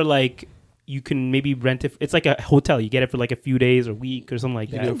Airbnbs were like you can maybe rent it. It's like a hotel. You get it for like a few days or week or something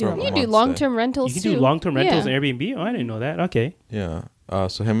like You that. do it for a You do month long-term rentals You too. can do long-term rentals Yeah. on Airbnb. Oh, I didn't know that. Okay. Yeah.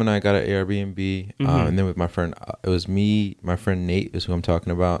 So him and I got an Airbnb, and then with my friend, it was me, my friend Nate is who I'm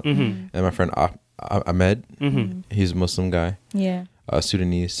talking about, and my friend Ahmed. He's a Muslim guy, Yeah.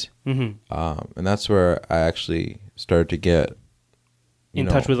 Sudanese, Mm-hmm. and that's where I actually started to get In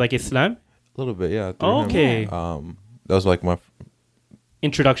touch with like Islam. a little bit, yeah. through Oh, him. okay. That was like my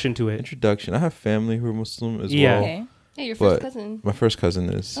Introduction to it. introduction. I have family who are Muslim as Yeah. well. Okay. Hey, your first But cousin. my first cousin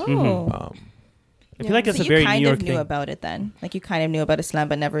is. Oh. I feel like So that's a you very kind New York of knew thing. about it then. Like you kind of knew about Islam,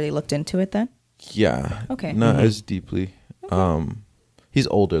 but never really looked into it then. Yeah. Okay. Not as deeply. He's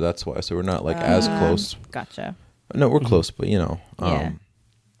older, that's why. So we're not like as close. Gotcha. No, we're close, but you know. Yeah.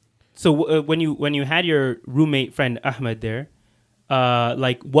 So when you had your roommate friend Ahmed there,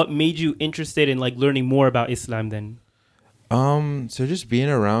 like what made you interested in like learning more about Islam then? So just being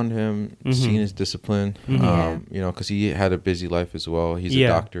around him, seeing his discipline, Yeah. you know, because he had a busy life as well. He's Yeah. a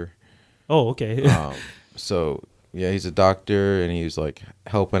doctor. Oh, okay. So yeah, he's a doctor, and he's like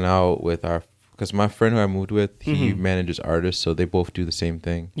helping out with our. Because my friend who I moved with, he manages artists, so they both do the same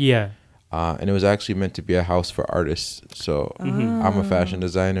thing. Yeah. And it was actually meant to be a house for artists. So I'm a fashion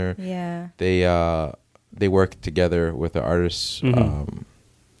designer. Yeah. They work together with an artist named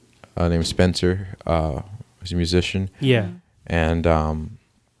Spencer. He's a musician. Yeah. And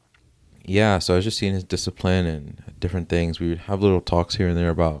yeah, so I was just seeing his discipline and different things. We would have little talks here and there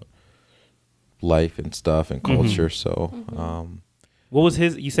about life and stuff and culture. So What was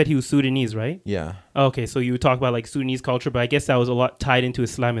his? You said he was Sudanese, right? yeah. Okay, so you talk about like Sudanese culture, but I guess that was a lot tied into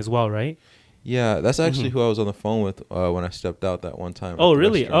Islam as well, right? Yeah, that's actually who I was on the phone with when I stepped out that one time. at Oh, the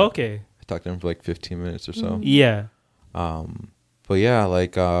really? restaurant. Okay. I talked to him for like 15 minutes or so. Yeah. But yeah,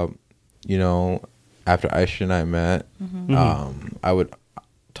 like, you know, after Aisha and I met, I would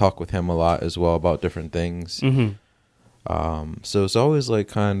talk with him a lot as well about different things. So it's always like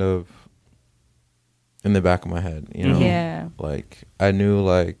kind of in the back of my head, you know? Yeah. Like, I knew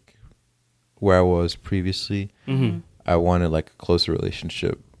like where I was previously. I wanted like a closer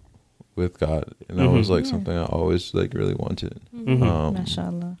relationship with God. And that was like something I always like really wanted.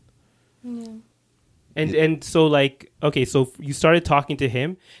 Mashallah. And so like, okay, so you started talking to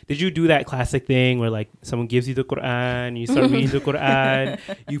him. Did you do that classic thing where like someone gives you the Quran, you start reading the Quran,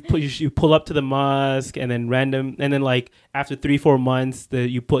 you pull up to the mosque, and then like after 3-4 months,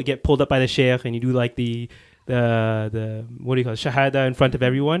 get pulled up by the sheikh and you do like the what do you call it, shahada in front of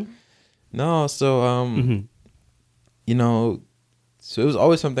everyone? No, so you know, so it was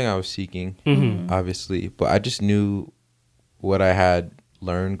always something I was seeking, obviously, but I just knew what I had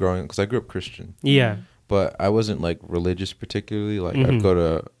learned growing, because I grew up Christian. Yeah. But I wasn't like religious particularly. Like I'd go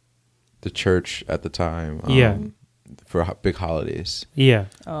to the church at the time. For big holidays Yeah.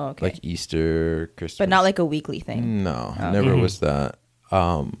 Oh, okay. like Easter, Christmas. but not like a weekly thing. No, never was that.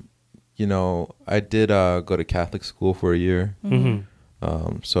 You know, I did go to Catholic school for a year.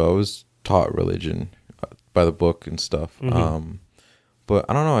 So I was taught religion by the book and stuff. But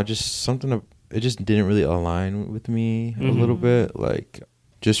I don't know, it just didn't really align with me a little bit. Like,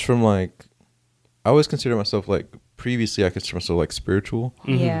 just from like, I always consider myself like, previously I consider myself like spiritual.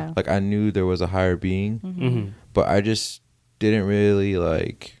 Yeah. Like I knew there was a higher being, but I just didn't really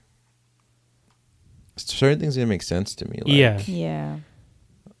like, certain things didn't make sense to me. Like, Yeah.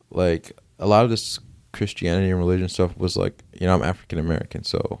 like a lot of this Christianity and religion stuff was like, you know, I'm African American,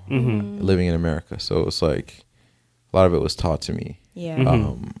 so living in America, so it's like a lot of it was taught to me. Yeah.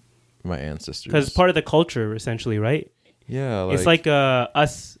 My ancestors, Because it's part of the culture essentially, right? yeah, It's like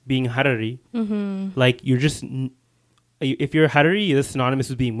us being Harari. Like you're just, if you're Harari, it's synonymous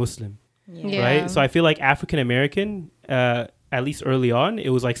with being Muslim, Yeah. right? So I feel like African American, at least early on, it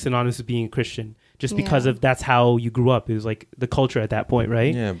was like synonymous with being Christian, just because Yeah. of that's how you grew up. It was like the culture at that point,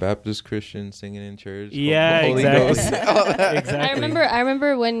 right? yeah, Baptist Christian singing in church. Yeah, Holy exactly. Ghost, all that. Exactly. I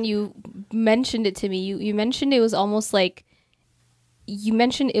remember when you mentioned it to me. You mentioned it was almost like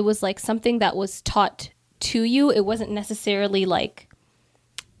something that was taught to you. It wasn't necessarily like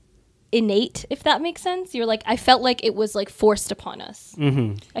innate, if that makes sense. You're like, I felt like it was like forced upon us.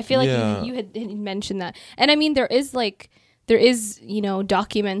 I feel like Yeah. you had mentioned that, and I mean there is you know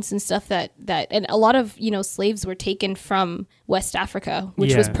documents and stuff that and a lot of, you know, slaves were taken from West Africa,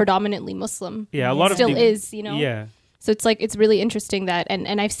 which was Yeah. predominantly Muslim. Yeah, a lot still of is, you know. Yeah. So it's like, it's really interesting that,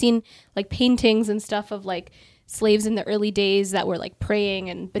 and I've seen like paintings and stuff of like slaves in the early days that were like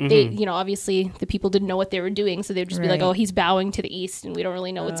praying, but they, you know, obviously the people didn't know what they were doing, so they'd just be like, Right. oh, he's bowing to the east and we don't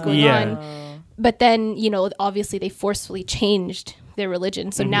really know what's going Yeah. on. But then, you know, obviously they forcefully changed their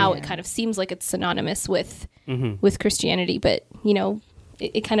religion, so now it kind of seems like it's synonymous with Christianity. But, you know,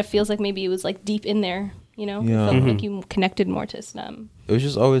 it kind of feels like maybe it was like deep in there, you know? Yeah. It felt Mhm. like you connected more to Islam. It was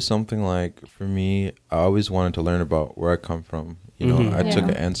just always something like, for me, I always wanted to learn about where I come from. You know, Mhm. I took Yeah.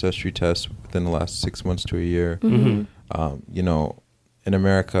 an ancestry test within the last 6 months to a year. Mhm. You know, in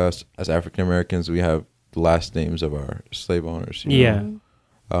America, as African Americans, we have the last names of our slave owners. You Yeah.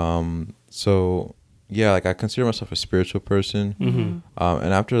 know? So, yeah, like I consider myself a spiritual person. Mhm.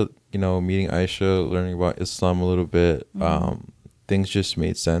 And after, you know, meeting Aisha, learning about Islam a little bit, things just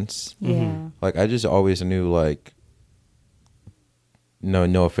made sense. Yeah. Like I just always knew, like,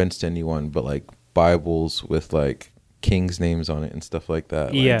 no offense to anyone, but like Bibles with like kings' names on it and stuff like that.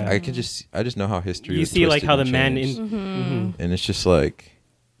 Like, Yeah. I just know how history. You was see like twisted how the and man changed. in Mm-hmm. Mhm. And it's just like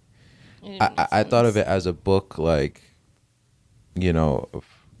I thought of it as a book, like, you know, of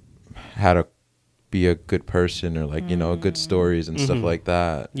how to be a good person, or like, you know, good stories and stuff Mhm. like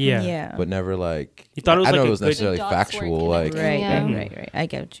that. Yeah. Yeah. But never like, You thought it was I like know a it was good- necessarily The dots weren't factual, like connecting. Right, Yeah. right. I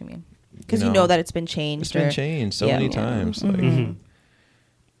get what you mean. Because You you know know, that it's been changed. it's been or- changed so Yeah. many Yeah. times. Like, Mhm.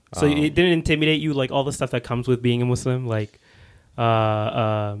 So Um, it didn't intimidate you, like all the stuff that comes with being a Muslim, like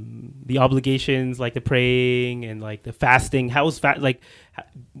the obligations, like the praying and like the fasting. How was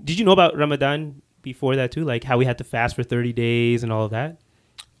did you know about Ramadan before that too? Like how we had to fast for 30 days and all of that?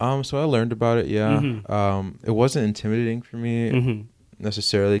 So I learned about it. Yeah. Mhm. It wasn't intimidating for me Mhm.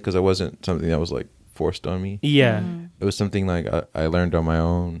 necessarily, because it wasn't something that was like forced on me. Yeah. It was something like I learned on my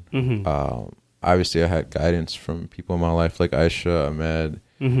own. Mhm. Obviously, I had guidance from people in my life, like Aisha, Ahmed,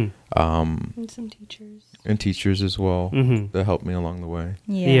 Mhm. And some teachers. and teachers as well, Mhm. that helped me along the way.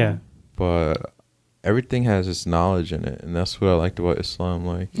 Yeah. But everything has its knowledge in it, and that's what I liked about Islam.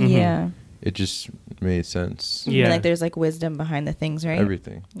 Like, Mhm. Yeah. it just made sense. You mean, Yeah. like there's like wisdom behind the things, right?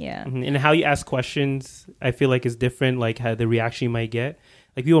 Everything. Yeah. Mhm. And how you ask questions, I feel like is different. Like how the reaction you might get.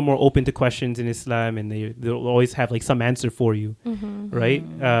 Like people are more open to questions in Islam, and they'll always have like some answer for you, Mm-hmm. right?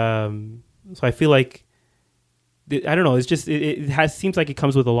 So I feel like I don't know. It's just seems like it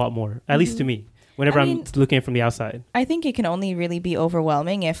comes with a lot more, at least to me. Whenever I I'm mean- looking at it from the outside. I think it can only really be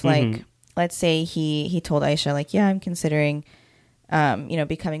overwhelming if, like, Mhm. let's say he told Aisha, like, yeah, I'm considering,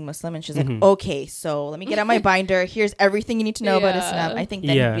 becoming Muslim, and she's like, Mhm. okay, so let me get out my binder. Here's everything you need to know about Yeah. Islam. I think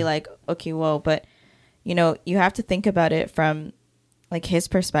then Yeah. he'd be like, okay, whoa, but you have to think about it from like his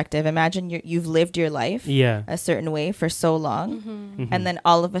perspective. Imagine you've lived your life Yeah. a certain way for so long, Mhm. and then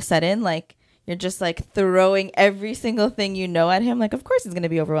all of a sudden, like, you're just like throwing every single thing you know at him. Like, of course, he's gonna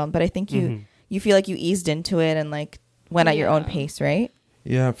be overwhelmed, but I think Mhm. you feel like you eased into it and like went at your own Yeah. pace, right?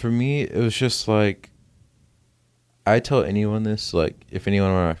 Yeah, for me, it was just like, I tell anyone this, like, if anyone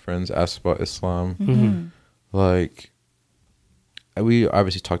of my friends asks about Islam, Mhm. like, we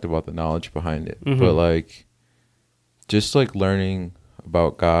obviously talked about the knowledge behind it, Mhm. but like, just like learning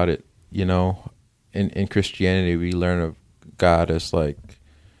about God, in Christianity, we learn of God as like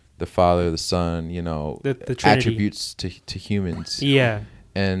the Father, the Son, The Trinity. attributes to humans. Yeah.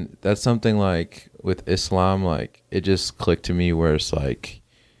 And that's something like with Islam, like it just clicked to me where it's like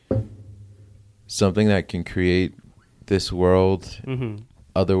something that can create this world, Mhm.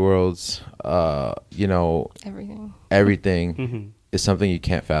 other worlds, Everything. everything Mhm. is something you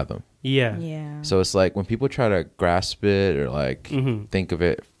can't fathom. Yeah. Yeah. So it's like when people try to grasp it or like Mhm. think of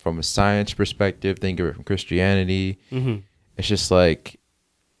it from a science perspective, think of it from Christianity, Mhm. it's just like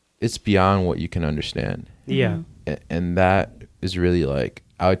it's beyond what you can understand. Yeah. And that is really like,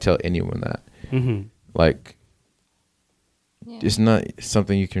 I would tell anyone that. Mhm. Like, Yeah. it's not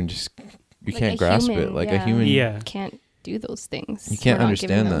something you can just, you Like can't a grasp human, it. Like yeah. a human. Yeah. Can't do those things. You can't We're not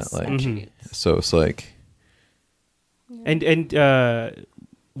given understand that, those like- attributes. So it's like, And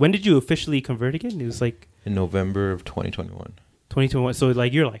when did you officially convert again? It was like in November of 2021. 2021. So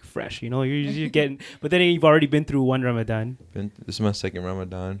like you're like fresh, you're getting. But then you've already been through one Ramadan. This is my second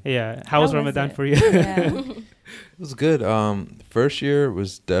Ramadan. Yeah. How was How was Ramadan it? for you? Yeah. It was good. First year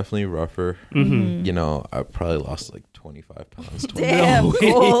was definitely rougher. Mhm. You know, I probably lost like 25 pounds. 20 Damn, No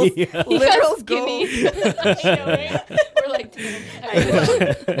way. goals. Yeah. Literal skinny. goals. We're like,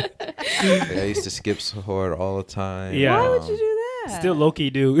 I used to skip suhoor all the time. Yeah. Why would you do that? Still low key,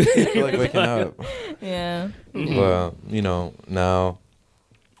 dude. I feel like waking up. Yeah. But, now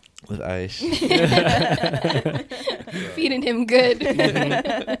with ice. feeding him good.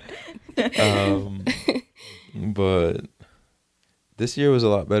 But this year was a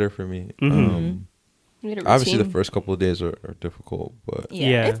lot better for me. Mhm. We had a Obviously, the routine. first couple of days are difficult, but Yeah.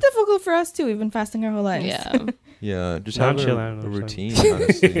 Yeah. It's difficult for us too. We've been fasting our whole lives. Yeah. yeah, just No, I'm having chilling, a I'm routine, chilling.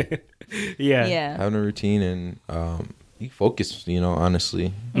 honestly. Yeah. Yeah. Having a routine and you focus,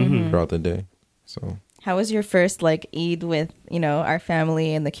 honestly, Mhm. throughout the day. So How was your first like Eid with, our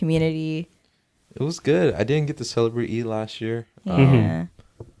family and the community? it was good. I didn't get to celebrate Eid last year. Yeah.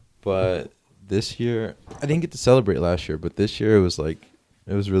 But this year, I didn't get to celebrate last year, but this year it was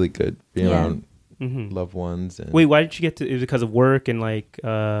really good being Yeah. around Mhm. loved ones. And Wait, why didn't you get to? Is it because of work and like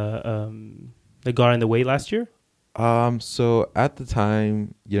that got in the way last year? So at the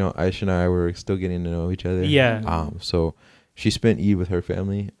time, Aisha and I were still getting to know each other. Yeah. So she spent Eid with her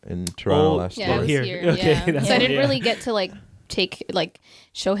family in Toronto last Yeah, I was here. here. Okay, Yeah. that's So I all, didn't yeah. really get to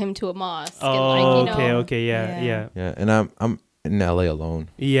show him to a mosque. Oh, and, like, you know, okay, yeah. Yeah, and I'm in LA alone.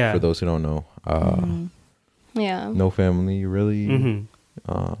 Yeah. For those who don't know, Yeah. no family really. Mhm.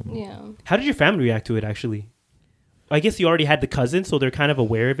 Yeah. How did your family react to it? Actually, I guess you already had the cousin, so they're kind of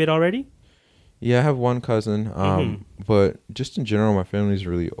aware of it already. Yeah, I have one cousin, but just in general, my family's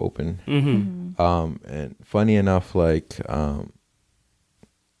really open. Mm-hmm. And funny enough, like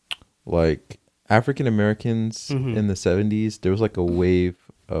African Americans in the 70s, there was like a wave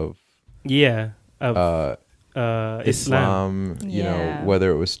of Yeah. Of Islam. Islam, Yeah.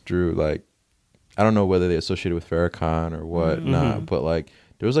 whether it was through like, I don't know whether they associated with Farrakhan or what not, but like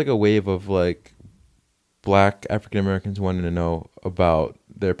there was like a wave of like Black African Americans wanting to know about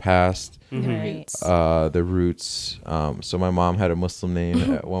their past, Right. their roots. So my mom had a Muslim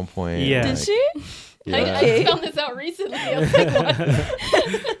name at one point. Yeah. Did like, she? Yeah. I found this out recently. I was like,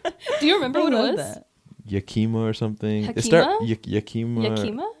 what? Do you remember what it love was? that. Yakima or something. Hakima? It start Yakima.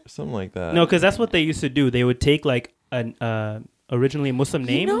 Yakima? Something like that. No, because that's what they used to do. They would take like an originally a Muslim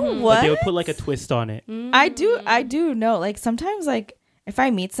name, know but they would what? put like a twist on it. I do know. Like sometimes, like if I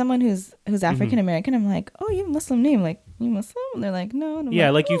meet someone who's African American, I'm like, oh, you have a Muslim name, like you Muslim? And they're like, no. And I'm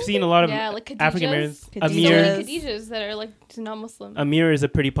Yeah, like, like you've seen a lot of Yeah, like Khadijas. African Americans. Khadijas. Amir, So many Khadijas that are like non-Muslim. Amir is a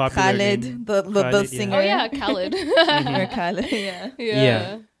pretty popular name. Khalid, the Khalid, yeah. singer. Oh yeah, Khalid. Or Khalid, yeah.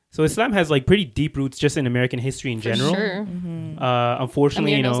 Yeah. So Islam has like pretty deep roots just in American history in For general. sure.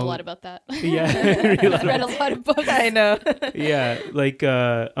 Unfortunately, Amir you know, knows a lot about that. Yeah, I've read a lot of books. I know. yeah, like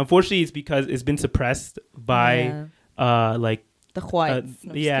unfortunately, it's because it's been suppressed by like the whites.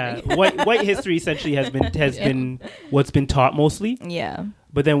 No, I'm just yeah, kidding. white history essentially has been what's been taught mostly. Yeah.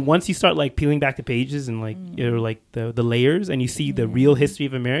 But then once you start like peeling back the pages and like like the layers and you see the real history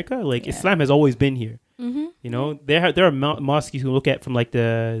of America, like Islam has always been here. Mm-hmm. You know, there are mosques you can look at from like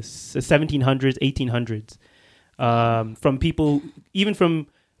the 1700s, 1800s, from people, even from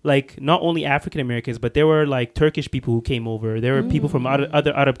like not only African Americans, but there were like Turkish people who came over. There were people from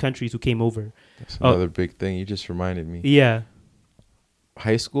other Arab countries who came over. That's another big thing. You just reminded me. Yeah,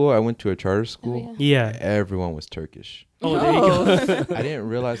 High school, I went to a charter school. yeah. Everyone was Turkish. Oh, there you go. I didn't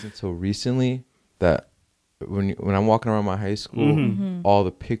realize until recently that when I'm walking around my high school, Mm-hmm. all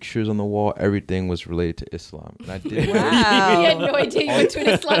the pictures on the wall, everything was related to Islam. And I didn't Wow. He had no idea you went to an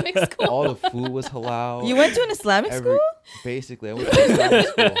Islamic school. all the food was halal. You went to an Islamic school? Basically, I went to Islamic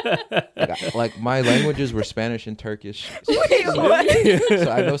school. Like my languages were Spanish and Turkish. Wait, what?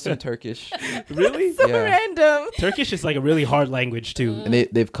 So I know some Turkish. Really? So Yeah. random. Turkish is like a really hard language too. And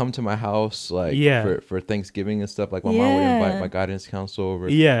they've come to my house like Yeah. for Thanksgiving and stuff. Like my mom would Yeah. invite my guidance counselor over.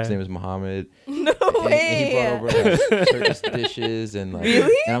 Yeah. His name is Muhammad. No And way. he brought over like, Turkish dishes and like.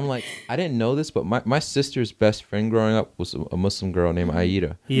 Really? And I'm like, I didn't know this, but my sister's best friend growing up was a Muslim girl named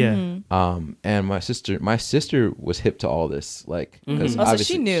Aida. Yeah. And my sister was hip to all this, like because Oh, so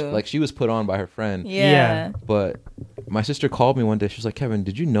obviously she knew. like she was put on by her friend. Yeah. But my sister called me one day. She was like, "Kevin,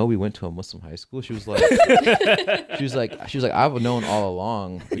 did you know we went to a Muslim high school?" She was like, "I've known all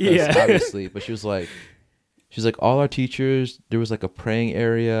along because Yeah. obviously." But she's like, all our teachers, there was like a praying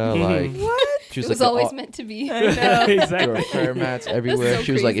area, like What? she was It was like always all- meant to be. I know. there were Exactly. prayer mats everywhere. so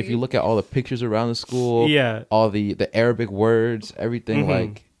She was like, if crazy. you look at all the pictures around the school, Yeah. all the Arabic words, everything, Mhm.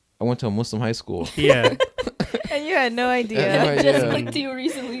 like I went to a Muslim high school. Yeah. And you had no Yeah. idea. No Just idea. clicked to you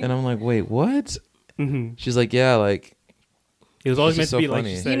recently. And I'm like, wait, what? hmm She's like, yeah, like It was always It's meant to just be so like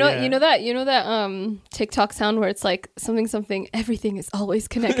funny. she said, You know, yeah. you know that TikTok sound where it's like something. Everything is always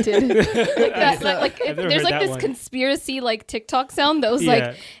connected. like that, like I've never there's heard like that this one. conspiracy like TikTok sound that was Yeah.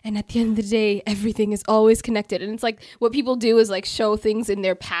 like, and at the end of the day, everything is always connected. And it's like what people do is like show things in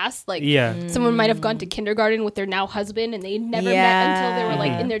their past, like Yeah. someone might have gone to kindergarten with their now husband, and they never met Yeah. until they were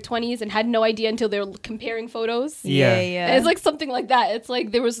like Mhm. in their 20s and had no idea until they were comparing photos. Yeah. And it's like something like that. It's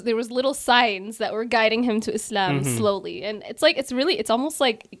like there was little signs that were guiding him to Islam slowly, and it's like it's almost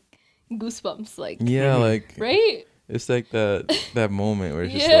like goosebumps, like yeah, like right? it's like that moment where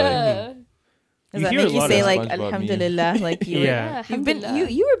it's just Yeah. Does You that hear a make you lot say of like SpongeBob memes. Alhamdulillah? Like you, Yeah. you've been Alhamdulillah.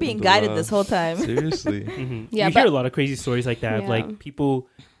 you were being guided this whole time. Seriously. Mhm. Yeah, You but- hear a lot of crazy stories like that, of Yeah. like people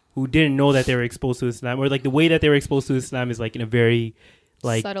who didn't know that they were exposed to Islam, or like the way that they were exposed to Islam is like in a very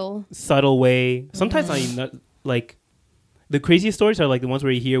like subtle. way. Sometimes not even like the craziest stories are like the ones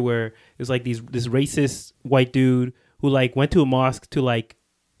where you hear where there's like this racist white dude who like went to a mosque to like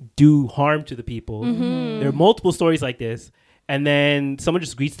do harm to the people. There are multiple stories like this, and then someone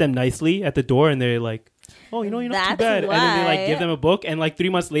just greets them nicely at the door, and they're like, "Oh, you're not too bad," and then they like give them a book, and like 3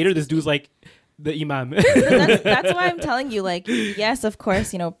 months later, this dude's like the imam. That's why I'm telling you, like, yes, of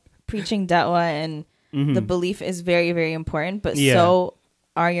course, preaching da'wah and the belief is very, very important, but so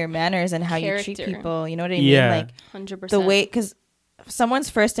are your manners and how you treat people. You know what I mean? Like 100%. the way, because someone's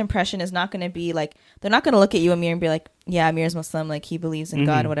first impression is not going to be like, they're not going to look at you, Amir, and be like, yeah, Amir's Muslim, like he believes in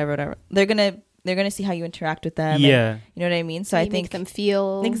God, whatever. They're gonna see how you interact with them. Yeah, and, you know what I mean. So how I you think make them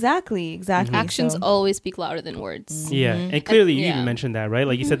feel exactly. Actions So, always speak louder than words. yeah, and clearly you yeah. even mentioned that, right?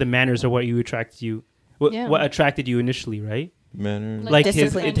 Like you said, the manners are what attracted you. What attracted you initially, right? Manners. Like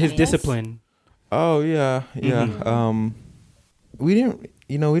discipline. his Yes. discipline. Oh yeah. We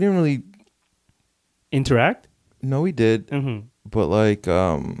didn't really. Interact. No, we did. Mm-hmm. But like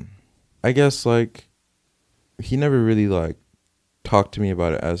I guess like he never really like talked to me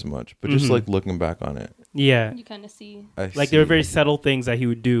about it as much, but just like looking back on it, Yeah, You kind of see. like there were very subtle things that he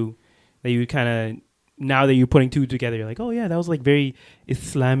would do that you kind of, now that you're putting two together, you're like, oh yeah, that was like very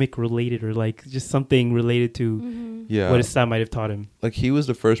Islamic related, or like just something related to what Islam might have taught him. like he was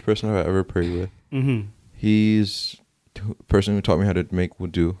the first person I ever prayed with. Mm-hmm. He's the person who taught me how to make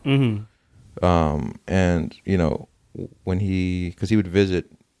wudu. Mm-hmm. And when because he would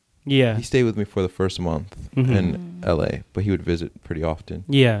visit, Yeah. he stayed with me for the first month in LA, but he would visit pretty often.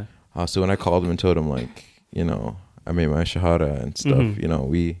 Yeah. So when I called him and told him like, I made my shahada and stuff,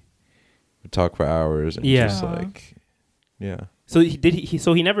 we would talk for hours and Yeah. just like, yeah. So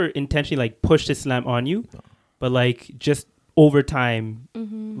he never intentionally like pushed Islam on you, but like just over time,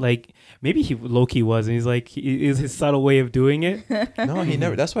 like maybe he low-key was, and he's like, is his subtle way of doing it. No, he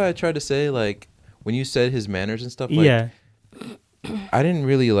never. That's why I tried to say like, when you said his manners and stuff, like, Yeah. I didn't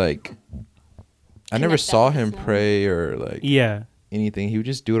really like, I never Connect that saw with him Islam. pray or like Yeah. anything. He would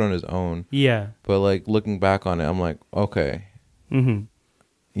just do it on his own. Yeah. But like looking back on it, I'm like, okay, Mm-hmm.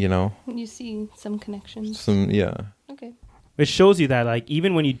 You see some connections. yeah. Okay. It shows you that like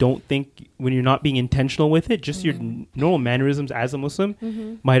even when you're not being intentional with it, just your normal mannerisms as a Muslim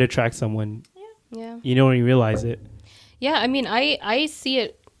might attract someone. Yeah. You don't even realize it. Yeah. I mean, I see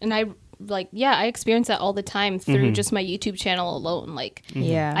it, and I experience that all the time through just my YouTube channel alone. Like,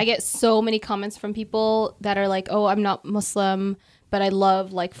 yeah, I get so many comments from people that are like, "Oh, I'm not Muslim, but I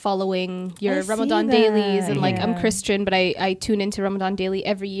love like following your I see Ramadan that. dailies, and like I'm Yeah. Christian, but I tune into Ramadan daily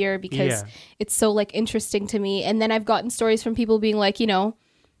every year because it's so like interesting to me." And then I've gotten stories from people being like,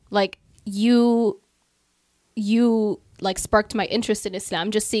 like you like sparked my interest in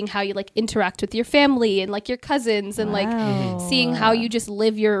Islam, just seeing how you like interact with your family and like your cousins, and like seeing how you just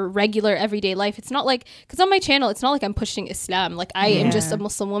live your regular everyday life. It's not like, because on my channel it's not like I'm pushing Islam, like I am just a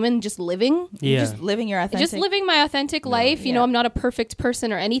Muslim woman just living just living your authentic. just living my authentic life. You know, I'm not a perfect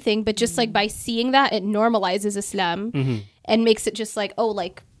person or anything, but just like by seeing that, it normalizes Islam and makes it just like, oh,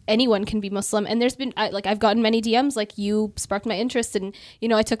 like anyone can be Muslim. And there's been I've gotten many DMs like, you sparked my interest, and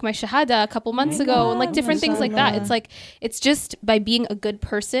I took my shahada a couple months ago, and like different things like that. It's like, it's just by being a good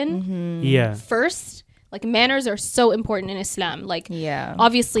person Yeah. first. Like manners are so important in Islam. Like,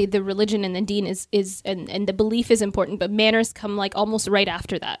 obviously the religion and the deen is and the belief is important, but manners come like almost right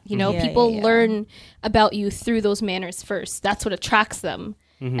after that. People learn about you through those manners first. That's what attracts them.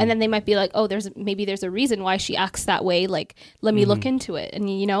 And then they might be like, oh, there's a reason why she acts that way. Like, let me look into it. And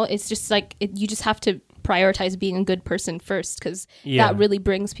it's just like, you just have to prioritize being a good person first, because that really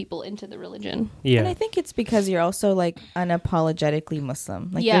brings people into the religion. Yeah. And I think it's because you're also like unapologetically Muslim.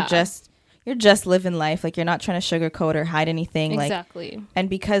 Like you're just living life. Like you're not trying to sugarcoat or hide anything. Exactly. Like, and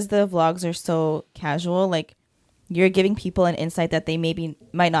because the vlogs are so casual, like you're giving people an insight that they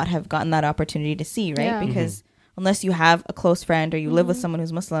might not have gotten that opportunity to see, right? Yeah. Because unless you have a close friend or you live with someone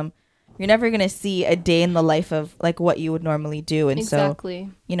who's Muslim, you're never going to see a day in the life of like what you would normally do. And Exactly.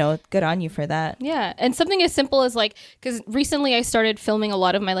 so, good on you for that. Yeah. And something as simple as like, because recently I started filming a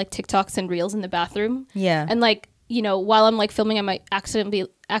lot of my like TikToks and reels in the bathroom. Yeah. And like, while I'm like filming, I might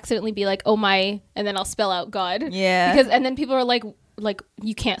accidentally be like, oh my, and then I'll spell out God. Yeah. And then people are like,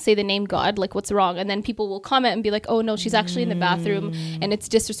 you can't say the name God, like what's wrong? And then people will comment and be like, oh no, she's actually in the bathroom, and it's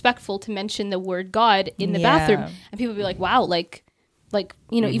disrespectful to mention the word God in the bathroom. And people be like, wow, like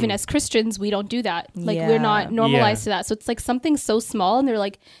even as Christians, we don't do that. Like we're not normalized to that. So it's like something so small, and they're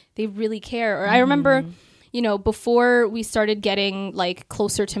like, they really care. Or I remember, before we started getting like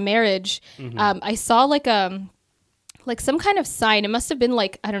closer to marriage, I saw like like some kind of sign. It must have been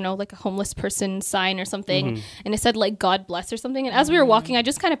like, I don't know, like a homeless person sign or something. And it said like God bless or something. And as we were walking, I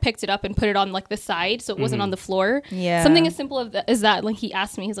just kind of picked it up and put it on like the side so it wasn't on the floor. Yeah. Something as simple as that. Like he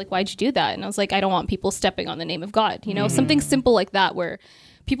asked me, he's like, why'd you do that? And I was like, I don't want people stepping on the name of God. You know, something simple like that where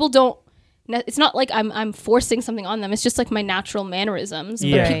people don't, it's not like I'm forcing something on them. It's just like my natural mannerisms.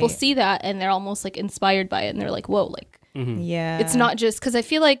 Yeah. But people see that and they're almost like inspired by it. And they're like, whoa, like Yeah. it's not just because I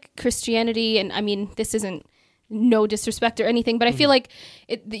feel like Christianity, and I mean, this isn't no disrespect or anything, but I feel like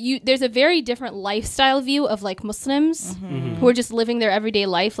there's a very different lifestyle view of like Muslims who are just living their everyday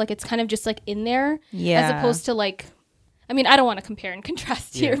life. Like it's kind of just like in there, Yeah. as opposed to like, I mean, I don't want to compare and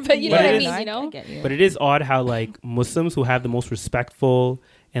contrast here, but you know But what I it mean, is- you know? get you. But it is odd how like Muslims who have the most respectful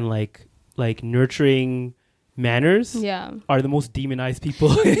and like nurturing manners Yeah. are the most demonized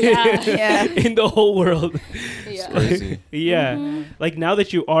people Yeah. Yeah. in the whole world. Yeah. Crazy. Yeah. Like now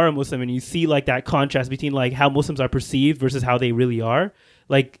that you are a Muslim and you see like that contrast between like how Muslims are perceived versus how they really are,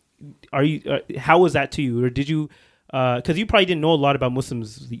 like are you how was that to you, or did you because you probably didn't know a lot about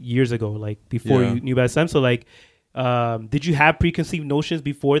Muslims years ago, like before Yeah. you knew about Islam, so like did you have preconceived notions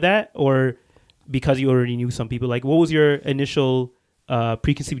before that, or because you already knew some people? Like what was your initial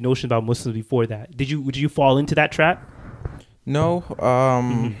preconceived notion about Muslims before that? Would you fall into that trap? No,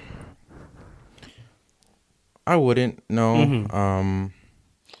 I wouldn't. No.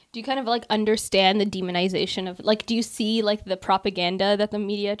 Do you kind of like understand the demonization of like, do you see like the propaganda that the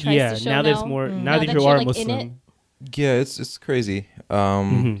media tries Yeah, to show now now? there's more Mm. now that you you're, are a like, in it? Muslim. Yeah, it's crazy.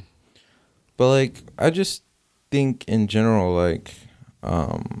 But like I just think in general, like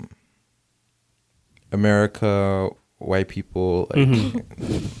America, white people, like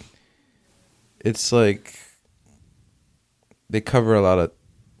it's like they cover a lot of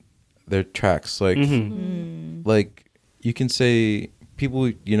their tracks. Like like you can say people,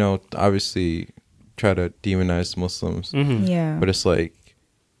 you know, obviously try to demonize Muslims, Yeah. but it's like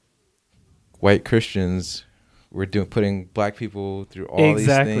white Christians. We're putting black people through all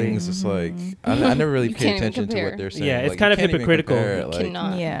Exactly. these things. It's like I never really You pay can't even attention to compare. what they're saying. Yeah, it's Like, kind you of can't even hypocritical. compare it, You like,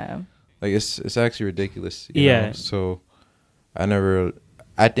 cannot. Yeah. like it's actually ridiculous. You Yeah. know? So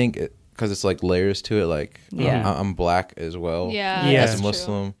I think because it's like layers to it. Like Yeah. I'm black as well. Yeah, Yeah. As that's a true.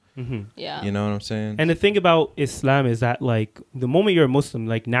 Muslim, Yeah. you know what I'm saying? And the thing about Islam is that like the moment you're a Muslim,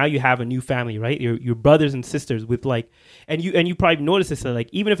 like now you have a new family, right? Your brothers and sisters with like, and you probably notice this, that like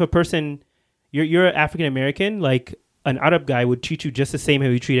even if a person, you're African American, like an Arab guy would treat you just the same how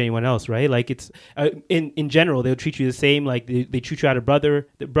you treat anyone else, right? Like it's in general they'll treat you the same. Like they treat you as a brother.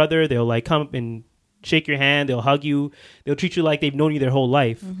 They'll like come up and shake your hand. They'll hug you. They'll treat you like they've known you their whole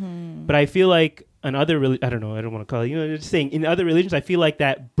life. But I feel like I don't know. I don't want to call it. You know, just saying in other religions, I feel like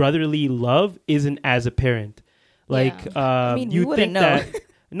that brotherly love isn't as apparent. Like I mean, we you wouldn't think know. that.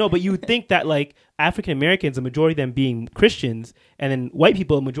 No, but you would think that like African Americans, a majority of them being Christians, and then white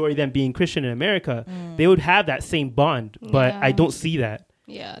people, a majority of them being Christian in America, they would have that same bond. But I Yeah. don't see that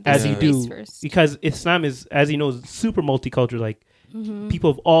Yeah. as that's you race do, first. because Islam is, as you know, super multicultural. Like people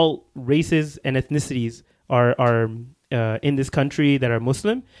of all races and ethnicities are in this country that are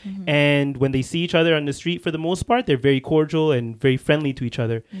Muslim, and when they see each other on the street, for the most part, they're very cordial and very friendly to each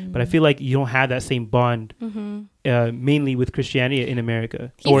other. But I feel like you don't have that same bond, mainly with Christianity in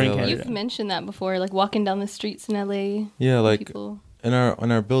America or in You've- Canada. You've mentioned that before, like walking down the streets in LA. Yeah, like People. in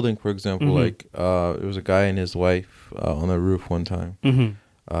our building, for example, like there was a guy and his wife on the roof one time.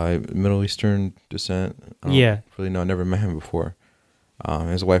 Middle Eastern descent. Yeah. Really, no, I never met him before.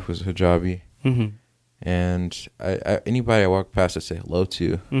 His wife was hijabi. And anybody I walked past, I say hello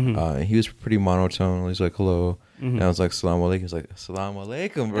to. And he was pretty monotone. He's like, hello. And I was like, salam alaikum. He's like, salam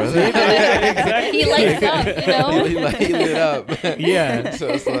alaikum, brother. He lights up, you know? he lit up. Yeah. So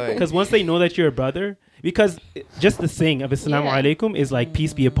it's like, Because once they know that you're a brother, because just the saying of Assalamu Yeah. alaikum is like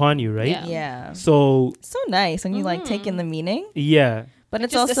peace be upon you, right? Yeah. Yeah. So So nice when you like take in the meaning, yeah, but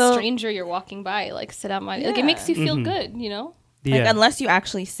it's Just a also stranger you're walking by, like salam alaikum. Like it makes you feel good, you know? like yeah, unless you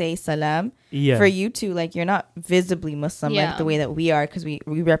actually say salam, yeah. for you to like you're not visibly Muslim Yeah. like the way that we are because we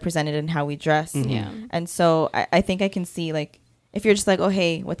represent it in how we dress. Yeah. And so I think I can see like if you're just like, oh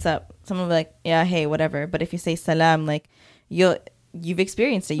hey, what's up? Someone will be like, yeah, hey, whatever. But if you say salam, like you've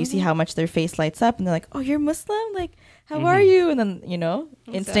experienced it. You see how much their face lights up and they're like, oh, you're Muslim? Like, how are you? And then, you know,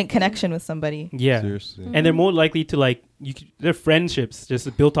 instant connection with somebody. Yeah. seriously. And they're more likely to like their friendships just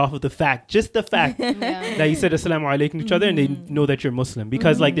built off of the fact Yeah. that you said assalamu alaikum to each other and they know that you're Muslim,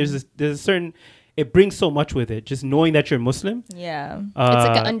 because like there's a certain, it brings so much with it, just knowing that you're Muslim. Yeah. It's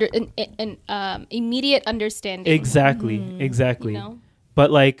like an immediate understanding. Exactly. You know?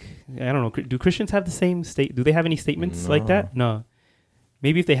 But like, I don't know, do Christians have the same state? Do they have any statements like No. that? No.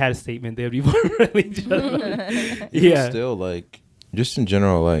 Maybe if they had a statement, they'd be more friendly to each other. Yeah. Still, like, just in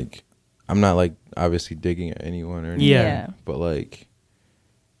general, like, I'm not, like, obviously digging at anyone or anything. Yeah. But, like,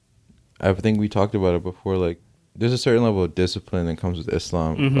 I think we talked about it before. Like, there's a certain level of discipline that comes with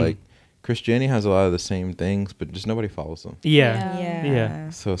Islam. Mhm. Like, Christianity has a lot of the same things, but just nobody follows them. Yeah. Yeah. Yeah.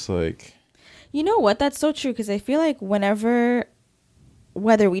 So it's like, You know what? That's so true, because I feel like whenever,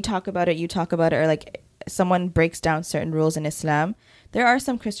 whether we talk about it, you talk about it, or like someone breaks down certain rules in Islam, there are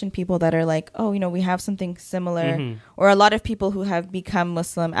some Christian people that are like, oh, you know, we have something similar. Mhm. Or a lot of people who have become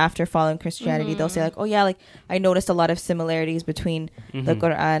Muslim after following Christianity, they'll say like, oh yeah, like I noticed a lot of similarities between the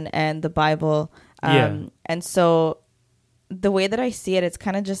Quran and the Bible. Yeah. And so the way that I see it, it's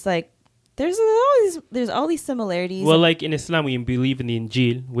kind of just like, there's all these similarities. Well, like in Islam, we believe in the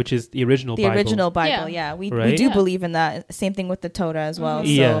Injil, which is the original the Bible. original Bible, Yeah. yeah. We Right? do Yeah. believe in that. Same thing with the Torah as well.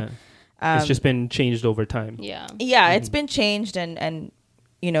 Yeah. So, It's just been changed over time. Yeah. yeah, it's been changed, and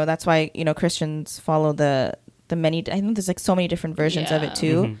you know, that's why, you know, Christians follow the many. I think there's like so many different versions of Yeah. it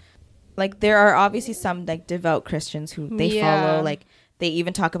too. Mhm. Like there are obviously some like devout Christians who they Yeah. follow, like they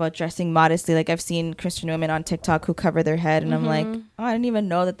even talk about dressing modestly. Like I've seen Christian women on TikTok who cover their head, and I'm like, oh, I didn't even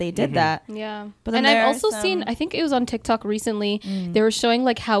know that they did that. Yeah. But then and there I've are also seen, some- I think it was on TikTok recently, they were showing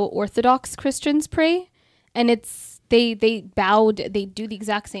like how Orthodox Christians pray, and it's they bowed, they do the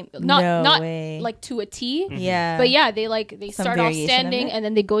exact same, No not way. like to a T, Yeah, but yeah, they Some start off variation of standing it. and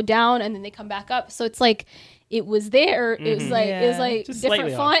then they go down and then they come back up. So it's like it was there. It was like it was Yeah. like Just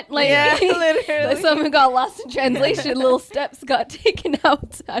different slightly font. Like, Yeah, like literally. someone got lost in translation. Little steps got taken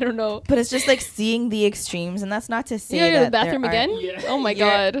out. I don't know. But it's just like seeing the extremes, and that's not to say You gotta go to the that bathroom there aren't- again? Oh my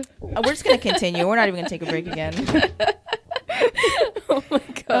Yeah. god. We're just gonna continue. We're not even gonna take a break again. Oh my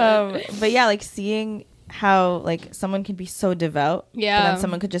god. But yeah, like seeing how like someone can be so devout, but Yeah. then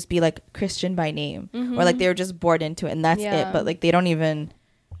someone could just be like Christian by name, or like they were just born into it and that's Yeah. it. But like they don't even.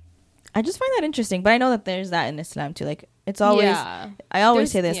 I just find that interesting, but I know that there's that in Islam too. Like it's always, Yeah. I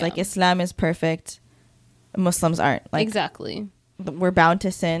always There's- say this, yeah. like Islam is perfect, Muslims aren't. Like Exactly. we're bound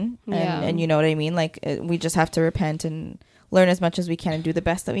to sin, Yeah. and you know what I mean. Like we just have to repent and learn as much as we can and do the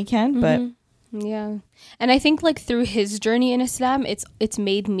best that we can. But Yeah. And I think like through his journey in Islam, it's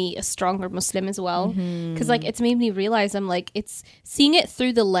made me a stronger Muslim as well. Cuz like it's made me realize I'm like it's seeing it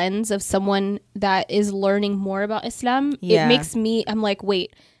through the lens of someone that is learning more about Islam. Yeah. It makes me I'm like,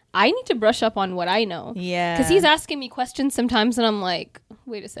 wait, I need to brush up on what I know. yeah, Cuz he's asking me questions sometimes and I'm like,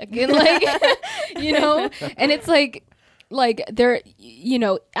 wait a second, like you know, and it's like there, you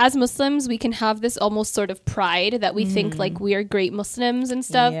know, as Muslims we can have this almost sort of pride that we think like we are great Muslims and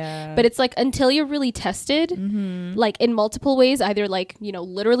stuff, Yeah. but it's like until you're really tested like in multiple ways, either like, you know,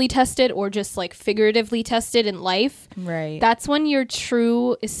 literally tested or just like figuratively tested in life, right. that's when your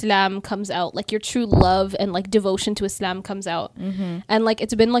true Islam comes out, like your true love and like devotion to Islam comes out. And like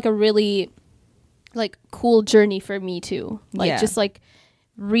it's been like a really like cool journey for me too, like Yeah. just like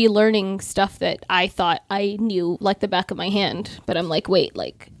relearning stuff that I thought I knew like the back of my hand, but I'm like, wait,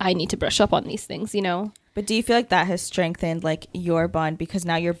 like I need to brush up on these things, you know? But do you feel like that has strengthened like your bond because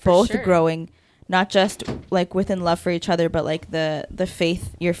now you're both sure. growing, not just like within love for each other, but like the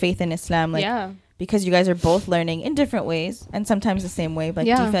faith, your faith in Islam, like Yeah. because you guys are both learning in different ways and sometimes the same way. But do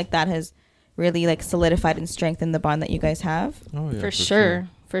Yeah. you feel like that has really like solidified and strengthened the bond that you guys have? oh yeah, For sure.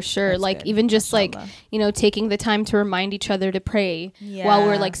 For sure. That's Like good. even just like, Mashallah. you know, taking the time to remind each other to pray while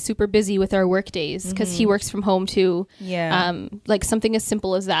we're Yeah. like super busy with our work days because he works from home too. Yeah. Like something as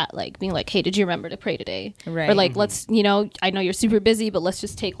simple as that, like being like, hey, did you remember to pray today? Right. Or like, let's, you know, I know you're super busy, but let's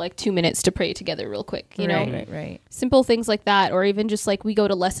just take like 2 minutes to pray together real quick, you know? Right. Simple things like that. Or even just like we go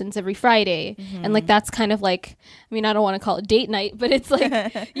to lessons every Friday and like that's kind of like, I mean, I don't want to call it date night, but it's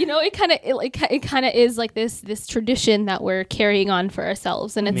like, you know, it kind of is like this tradition that we're carrying on for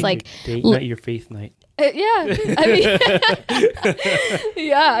ourselves. And it's Make like, your date night your faith night. yeah, I mean,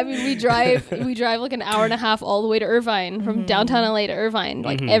 yeah, I mean, we drive like an hour and a half all the way to Irvine from downtown LA to Irvine,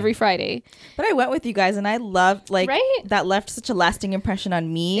 like every Friday. But I went with you guys and I loved like Right? that left such a lasting impression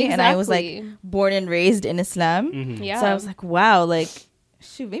on me. And I was like Exactly. born and raised in Islam. Yeah. So I was like, wow, like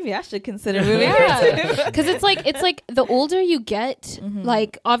shoot, maybe I should consider moving here Yeah, too. because it's like the older you get,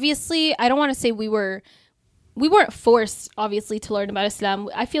 like obviously, I don't want to say we weren't forced obviously to learn about Islam.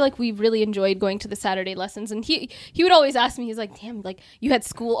 I feel like we really enjoyed going to the Saturday lessons, and he would always ask me, he's like, damn, like you had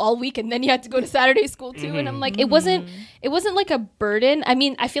school all week and then you had to go to Saturday school too. And I'm like, it wasn't like a burden. I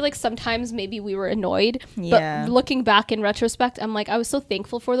mean, I feel like sometimes maybe we were annoyed, Yeah. but looking back in retrospect, I'm like, I was so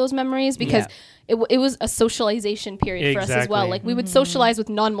thankful for those memories because it was a socialization period for us as well. Exactly. Like we would socialize with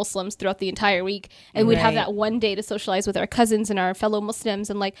non-Muslims throughout the entire week, and we'd have Right. that one day to socialize with our cousins and our fellow Muslims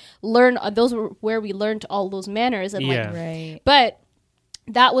and like learn those were where we learned all those manners and Yeah. Right. but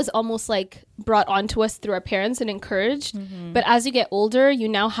that was almost like brought onto us through our parents and encouraged. But as you get older, you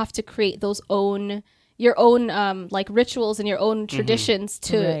now have to create your own like rituals and your own traditions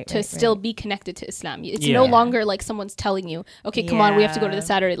to still be connected to Islam. It's no longer like someone's telling you, okay, come on, we have to go to the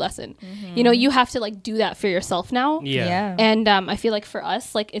Saturday lesson. You know, you have to like do that for yourself now. And I feel like for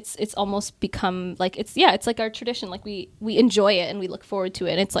us, like it's almost become like it's like our tradition. Like we enjoy it and we look forward to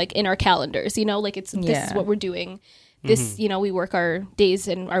it. And it's like in our calendars, you know, like this is what we're doing. This, you know, we work our days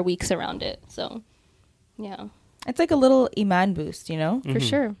and our weeks around it. So yeah. It's like a little iman boost, you know? For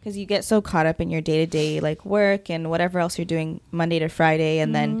sure. Because you get so caught up in your day-to-day like work and whatever else you're doing Monday to Friday,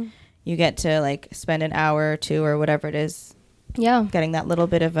 and then you get to like spend an hour or two or whatever it is getting that little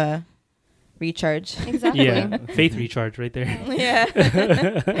bit of a recharge. Exactly. Yeah, faith recharge right there.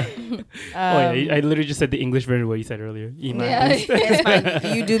 I I literally just said the English version of what you said earlier. Iman. it's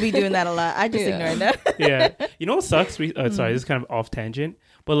fine. You do be doing that a lot. I just ignored that. Yeah. You know what sucks? Sorry, this is kind of off tangent,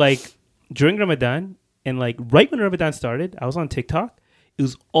 but like during Ramadan and like right when Ramadan started, I was on TikTok. It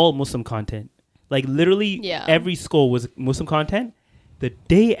was all Muslim content. Like literally every scroll was Muslim content. The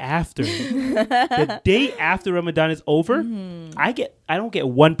day after Ramadan is over, I don't get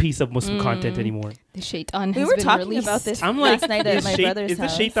one piece of Muslim content anymore. The shaitan We has were been talking released. about this I'm like, last night at my brother's is the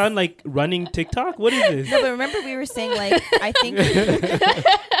house. shaitan like running TikTok? What is this? No, but remember we were saying like I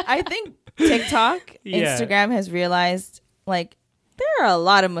think TikTok, Instagram has realized like there are a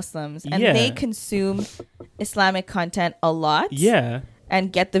lot of Muslims and they consume Islamic content a lot. Yeah.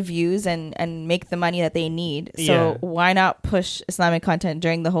 And get the views and make the money that they need. So why not push Islamic content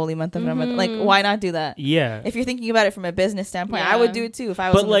during the holy month of Ramadan? Like, why not do that? Yeah. If you're thinking about it from a business standpoint, I would do it too if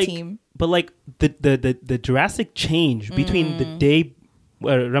I was on the team. But like the drastic change between the day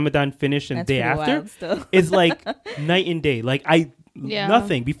Ramadan finished and the day after is like night and day. Like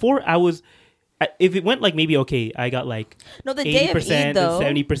nothing. Before I was, if it went like maybe I got like the day of 80%, Eid, though.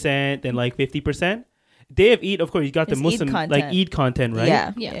 then 70%, then like 50%. Day of Eid, of course, you got the Muslim like Eid content, right?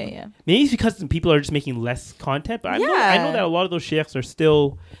 Yeah. Maybe it's because people are just making less content, but I know that a lot of those sheikhs are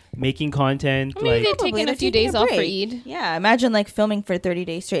still making content. Maybe like, they've taken a few days off for Eid. Yeah, imagine like filming for 30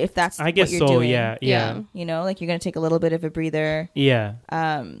 days straight if that's I guess what you're so. doing. Yeah. You know, like you're gonna take a little bit of a breather. Yeah.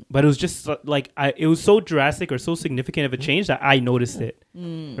 But it was just like it was so drastic or so significant of a change that I noticed it.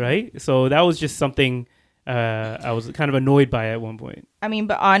 Right. So that was just something. I was kind of annoyed by at one point. I mean,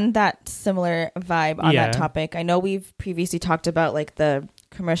 but on that similar vibe, on that topic, I know we've previously talked about like the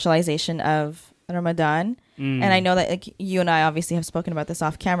commercialization of Ramadan. And I know that like you and I obviously have spoken about this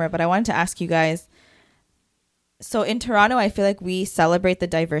off camera, but I wanted to ask you guys. So in Toronto, I feel like we celebrate the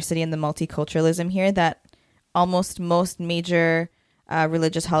diversity and the multiculturalism here that almost most major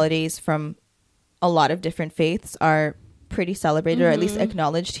religious holidays from a lot of different faiths are pretty celebrated or at least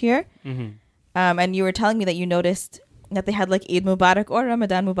acknowledged here. And you were telling me that you noticed that they had like Eid Mubarak or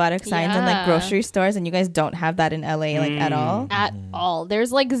Ramadan Mubarak signs in like grocery stores, and you guys don't have that in LA like at all. At all.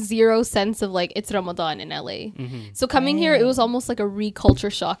 There's like zero sense of like it's Ramadan in LA. So coming here, it was almost like a re-culture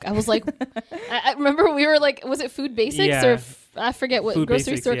shock. I was like, I remember we were like, was it Food Basics or I forget what Food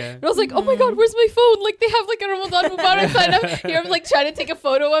grocery Basics, store. yeah. And I was like, oh my god, where's my phone? Like they have like a Ramadan Mubarak sign up here. I'm like trying to take a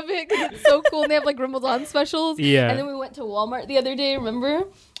photo of it because it's so cool. And they have like Ramadan specials. Yeah. And then we went to Walmart the other day, remember?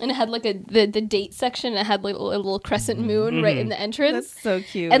 And it had like the date section. It had like a little crescent moon right in the entrance. That's so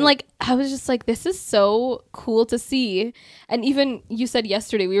cute. And like I was just like, this is so cool to see. And even you said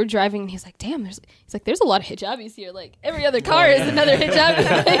yesterday we were driving and he's like, damn, he's like, there's a lot of hijabis here. Like every other car is another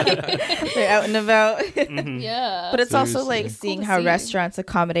hijabi. They're out and about. Yeah. But it's also like Cool seeing to how see. restaurants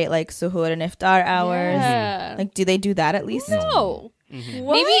accommodate like suhoor and iftar hours. Yeah. Like, do they do that at least? No.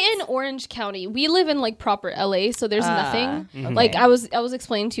 What? Maybe in Orange County. We live in like proper LA, so there's nothing. okay. Like I was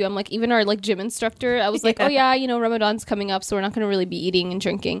explaining to you, I'm like, even our like gym instructor, I was like, oh yeah, you know, Ramadan's coming up, so we're not gonna really be eating and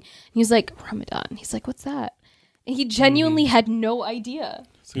drinking. And he's like, Ramadan. He's like, what's that? And he genuinely had no idea.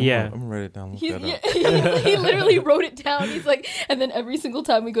 So Yeah. I'm gonna write it down. Look He, that up. he literally wrote it down. He's like, and then every single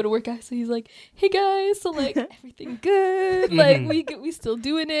time we go to work, so he's like, hey guys, so like everything good? Like we still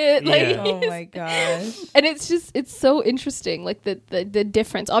doing it? Like, Yeah. Oh my gosh. and it's so interesting, like the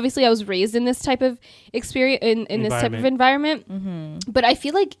difference. Obviously I was raised in this type of experience in this type of environment, but I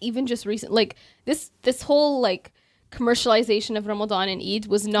feel like even just recent, like this whole like commercialization of Ramadan and Eid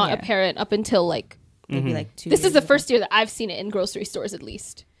was not apparent up until like Maybe like 2 this years is the ago. first year that I've seen it in grocery stores at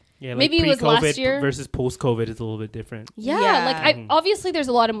least. Yeah, like Maybe it was pre-COVID last year. versus post-COVID is a little bit different. Yeah. Like I obviously there's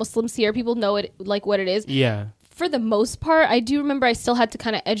a lot of Muslims here, people know it like what it is. Yeah. For the most part, I do remember I still had to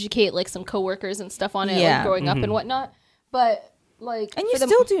kind of educate like some coworkers and stuff on it, Yeah. like growing up and whatnot. But like, And you for the-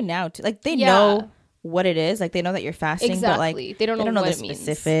 still do now too. Like they Yeah. know what it is. Like they know that you're fasting, but like Exactly. They don't know the what it means.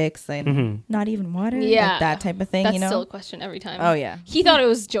 specifics and Mm-hmm. not even water. Yeah. Like that type of thing. That's you know. still a question every time. Oh yeah. He thought it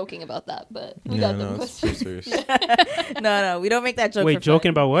was joking about that, but we Yeah, got them no, it's too questions. serious. No, we don't make that joke. Wait, for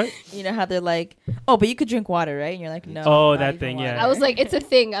joking fun. about what? You know how they're like, oh, but you could drink water, right? And you're like, no. Oh, not that even thing, water. yeah. I was like, it's a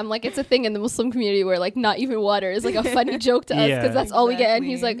thing. I'm like, it's a thing in the Muslim community where like not even water is like a funny joke to us because Yeah. that's all we get. And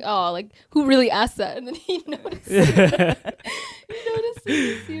he's like, Exactly. oh, like who really asked that? And then he noticed. He noticed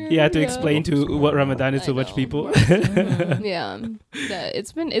this year. You had to Yeah. explain to what Ramadan is I to much know. people. Yeah,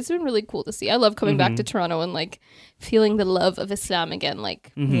 it's been really cool to see. I love coming back to Toronto and like feeling the love of Islam again.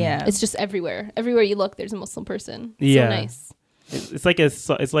 Like Mhm. Yeah. it's just everywhere. Everywhere you look, there's a Muslim person. It's Yeah. so nice. It's like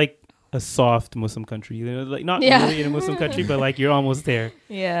it's like a soft Muslim country, you know, like not Yeah. really in a Muslim country, but like you're almost there.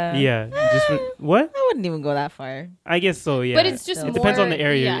 yeah. Yeah, what? I wouldn't even go that far. I guess so. Yeah, But it's just It more, depends on the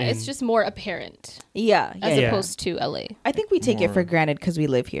area Yeah, you're in. it's just more apparent Yeah. as Yeah. opposed to LA. I think we take it for More. granted because we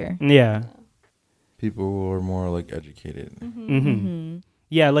live here. yeah. People who are more like educated. Mm-hmm.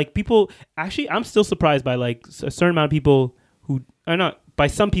 Yeah, like people. Actually, I'm still surprised by like a certain amount of people who are not. By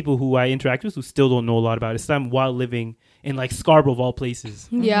some people who I interact with who still don't know a lot about Islam while living in like Scarborough of all places.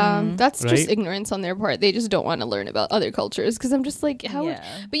 Yeah, that's just Right? ignorance on their part. They just don't want to learn about other cultures because I'm just like, how? Yeah.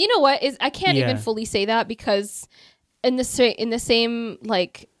 But you know what? Is I can't Yeah. even fully say that because in the same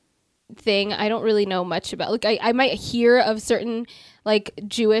like thing, I don't really know much about. Like I might hear of certain like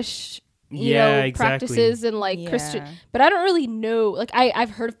Jewish you Yeah, know exactly. practices and like Christian, Yeah. but I don't really know. Like I've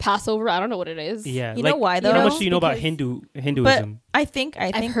heard of Passover. I don't know what it is. Yeah, You like, know why, though? How much do you know about Because- Hinduism? But I think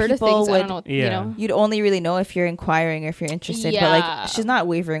I've think heard of people things. I would. don't know. Yeah. You know. You'd only really know if you're inquiring or if you're interested. But Yeah. like, she's not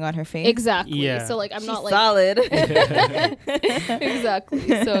wavering on her faith. Exactly. Yeah. So like I'm She's not like solid.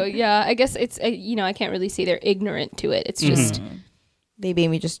 exactly. So yeah, I guess it's you know I can't really say they're ignorant to it. It's just They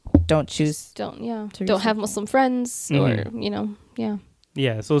maybe just don't choose. don't To don't have research it. Muslim friends or you know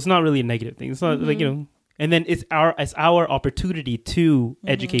Yeah, so it's not really a negative thing. It's not like and then it's our opportunity to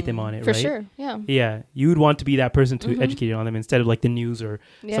educate them on it, for right? sure Yeah, you would want to be that person to educate on them instead of like the news or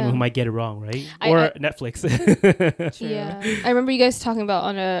someone who might get it wrong, right? Or Netflix. Yeah, I remember you guys talking about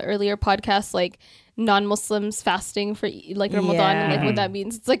on a earlier podcast like non-Muslims fasting for like Ramadan and like what that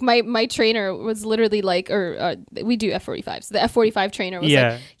means. It's like my trainer was literally like, or we do F45, so the F45 trainer was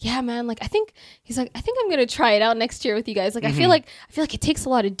like, yeah man, like I think I'm gonna try it out next year with you guys. Like I feel like it takes a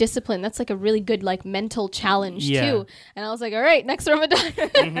lot of discipline. That's like a really good like mental challenge too. And I was like, all right, next Ramadan.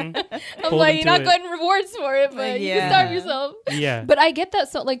 I'm Hold like, them you're to not it. getting rewards for it, but you can starve yourself. Yeah. But I get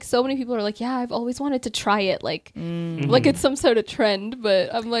that. So like so many people are like, yeah, I've always wanted to try it. Like it's some sort of trend.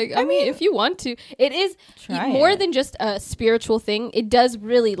 But I'm like, I mean, if you want to, it is Try more it. than just a spiritual thing. It does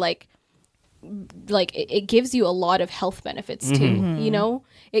really like it gives you a lot of health benefits too. You know,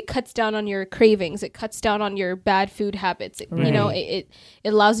 it cuts down on your cravings. It cuts down on your bad food habits. You know, it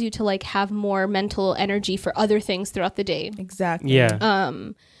allows you to like have more mental energy for other things throughout the day. Exactly. Yeah.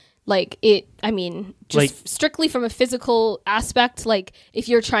 Like it, I mean, just Like- strictly from a physical aspect, like if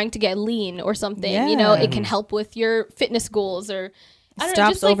you're trying to get lean or something, you know, Yeah. it can help with your fitness goals or I don't know,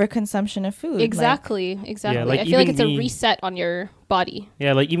 Stops just like overconsumption of food. exactly. like I feel like even it's a me- reset on your body.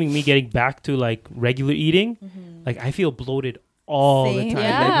 Yeah, like even me getting back to like regular eating, like I feel bloated all Same. the time.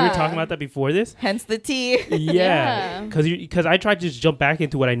 Like, we were Yeah. talking about that before this. Hence the tea. Yeah, because I tried to just jump back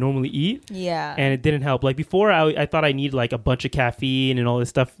into what I normally eat, Yeah. and it didn't help. Like before, I thought I needed like a bunch of caffeine and all this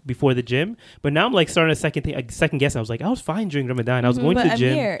stuff before the gym, but now I'm like starting to second guess. I was like, I was fine during Ramadan. I was going to But the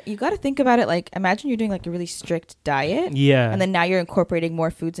gym. Amir, you got to think about it like, imagine you're doing like a really strict diet. Yeah, And then now you're incorporating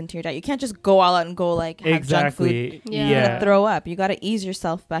more foods into your diet. You can't just go all out and go like have junk food. exactly. Yeah. You're Yeah, gonna throw up. You got to ease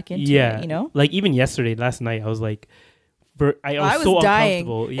yourself back into it. You know. Like even yesterday, last night, I was like, I was, I so was dying.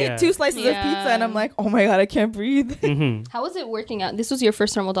 uncomfortable. I Yeah. ate 2 slices of pizza and I'm like, oh my god, I can't breathe. Mm-hmm. How was it working out? This was your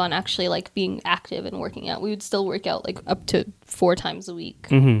first Ramadan actually like being active and working out. We would still work out like up to 4 times a week.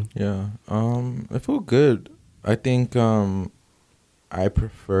 Mm-hmm. Yeah. I feel good. I think I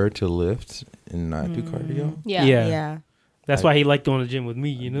prefer to lift and not do cardio. Yeah. Yeah. That's why he liked going to the gym with me,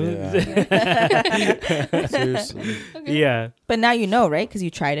 you know? Yeah. Seriously. Yeah. But now you know, right? Because you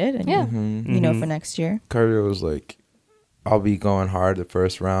tried it. And Yeah. you know for next year. Cardio was like, I'll be going hard the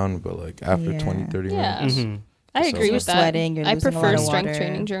first round, but like after Yeah. 20, 30 Yeah. minutes, Mm-hmm. I So agree you're with that. sweating, you're I losing a lot prefer of strength water.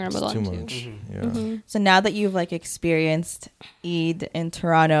 training during it's Ramadan too too. much. Mm-hmm. Yeah. So now that you've like experienced Eid in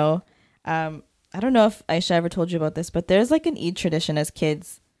Toronto, I don't know if Aisha ever told you about this, but there's like an Eid tradition as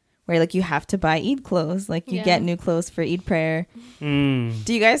kids where like you have to buy Eid clothes. Like you Yeah. get new clothes for Eid prayer. Mm.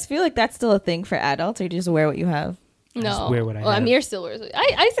 Do you guys feel like that's still a thing for adults or you just wear what you have? No, wear what I well, have. Amir still wears it.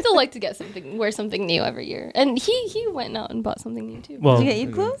 I still like to get wear something new every year, and he went out and bought something new too. Well, Did you get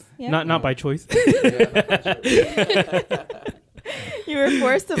Eid clothes? Yeah. not by choice. You You were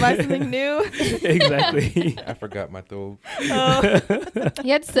forced to buy something new. Exactly. I forgot my thobe. He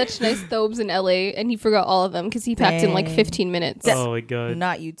had such nice thobes in LA, and he forgot all of them because he packed in like Dang. 15 minutes. Oh my god.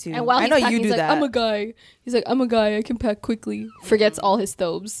 Not you too. And while I he's know packing, you he's do like, that. I'm a guy. He's like, I'm a guy. I can pack quickly. Forgets all his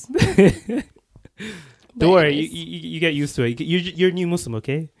thobes. Don't worry, anyways. you get used to it. You're a new Muslim,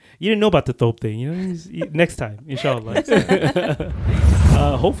 okay? You didn't know about the thobe thing, you know. Next time, inshallah.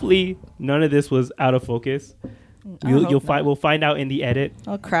 Hopefully, none of this was out of focus. We'll find out in the edit.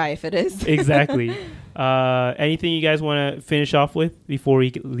 I'll cry if it is. Exactly. Anything you guys want to finish off with before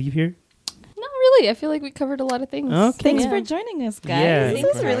we leave here? Not really. I feel like we covered a lot of things. Okay. Thanks Yeah. for joining us, guys. Yeah. This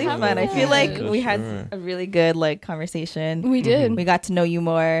Thanks was for really having fun. I us. feel like Yeah. we had Sure. a really good like conversation. We did. We got to know you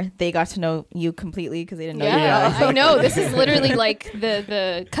more. They got to know you completely because they didn't know you. Yeah, guys. I know. This is literally like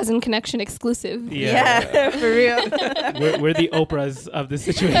the cousin connection exclusive. Yeah, for real. We're the Oprahs of the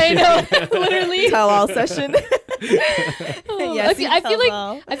situation. I know, literally. Tell all session. Oh, Yes, I feel like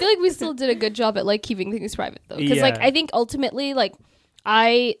all. I feel like we still did a good job at like keeping things private though, because like Yeah. I think ultimately like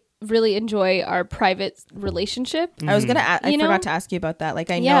I really enjoy our private relationship. I was gonna. I You know? forgot to ask you about that. Like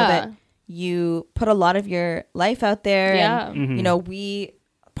I know Yeah. that you put a lot of your life out there. Yeah. And, Mm-hmm. you know,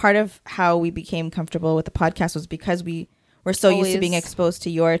 part of how we became comfortable with the podcast was because we were so used to being Always. exposed to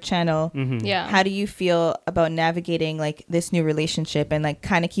your channel. Mm-hmm. Yeah. How do you feel about navigating like this new relationship and like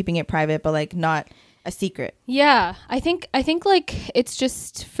kind of keeping it private, but like not a secret? Yeah, I think like it's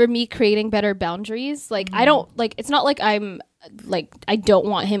just for me creating better boundaries. Like I don't like it's not like I'm like I don't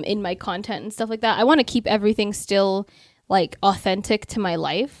want him in my content and stuff like that. I want to keep everything still like authentic to my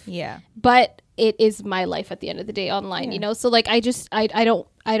life. Yeah. But it is my life at the end of the day online, you know? So like I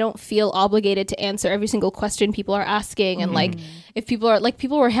don't feel obligated to answer every single question people are asking and like if people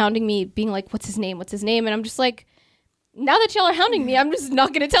were hounding me being like what's his name? And I'm just like now that y'all are hounding me, I'm just not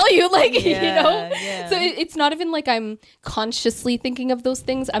going to tell you, like, you know? Yeah. So it's not even like I'm consciously thinking of those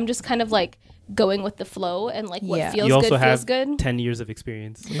things. I'm just kind of like going with the flow and like what Yeah. feels You also good have feels good. 10 years of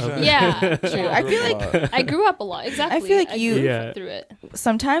experience. Yeah, true. I feel like I grew up a lot. Exactly. I feel like you- grew Yeah. through it.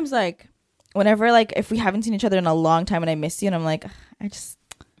 sometimes like whenever like if we haven't seen each other in a long time and I miss you and I'm like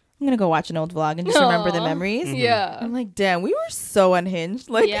I'm gonna go watch an old vlog and just remember the Aw. memories. Yeah. I'm like, damn, we were so unhinged.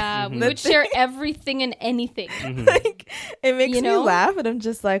 Like, Yeah, we the would share everything and anything. like it makes You me know? laugh, and I'm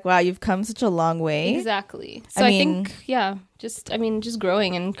just like, wow, you've come such a long way. Exactly. So I I, mean- think, yeah, just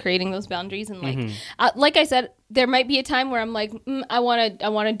growing and creating those boundaries and like I said, there might be a time where I'm like, I want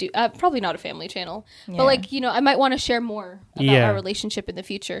to do probably not a family channel, Yeah. but like I might want to share more about Yeah. our relationship in the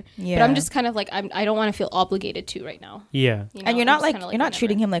future. But Yeah. I'm just kind of like I don't want to feel obligated to right now. Yeah. You know? And you're I'm not just like kinda you're not whenever.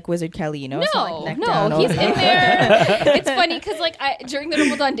 treating him like Wizard Kelly, you know? It's not like neck down No, all he's the in time. there. It's funny because like during the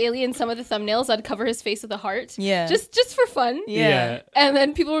Ramadan daily and some of the thumbnails, I'd cover his face with a heart. Yeah. just for fun. Yeah. And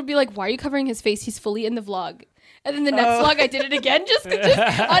then people would be like, "Why are you covering his face? He's fully in the vlog." And then the next vlog, I did it again. Just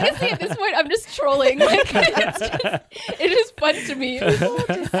honestly, at this point, I'm just trolling. Like it is fun to me.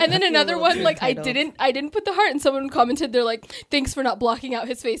 And then another one, like I didn't put the heart, and someone commented, they're like, "Thanks for not blocking out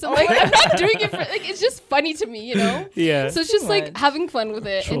his face." I'm like, I'm not doing it for like it's just funny to me, you know. Yeah. So it's just like much. having fun with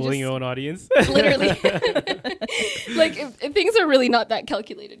it, and Trolling just your own audience. literally like if things are really not that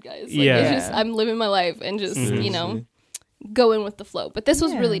calculated, guys. Like, Yeah. it's just I'm living my life and just going with the flow. But this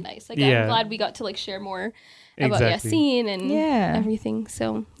was Yeah. really nice. Like Yeah. I'm glad we got to like share more about Exactly. Yassine and Yeah. everything.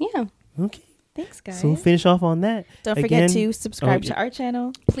 So yeah, Okay. Thanks, guys. So we'll finish off on that. Don't forget Again- to subscribe Oh, to our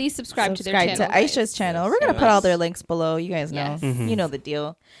channel. please subscribe to their channel. to guys. Aisha's channel. We're gonna put all their links below. You guys know. Yes. You know the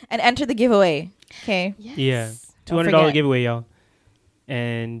deal. And enter the giveaway. Okay. Yes. Yeah. Don't $200 forget. giveaway, y'all.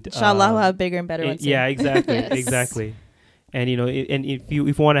 And Inshallah, we'll have bigger and better ones. yeah, soon. exactly. Yes. Exactly. And and if you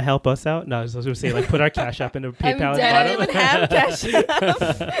want to help us out, no, I was going to say like put our cash app in the I'm PayPal. dead. I at don't the even bottom. have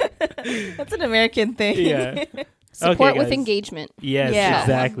cash. That's an American thing. Yeah. Support Okay, with guys. engagement. Yes, Yeah.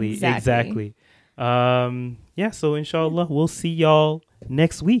 exactly. Exactly. Yeah, so inshallah, we'll see y'all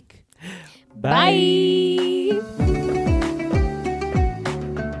next week. Bye.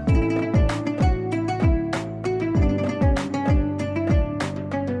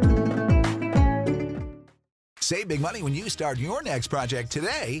 Save big money when you start your next project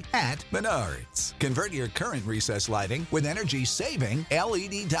today at Menards. Convert your current recessed lighting with energy-saving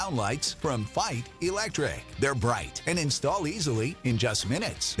LED downlights from Fight Electric. They're bright and install easily in just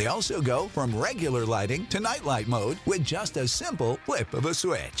minutes. They also go from regular lighting to nightlight mode with just a simple flip of a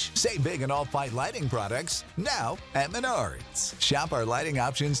switch. Save big on all Fight lighting products now at Menards. Shop our lighting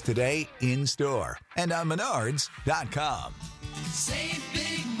options today in-store and on menards.com. Save big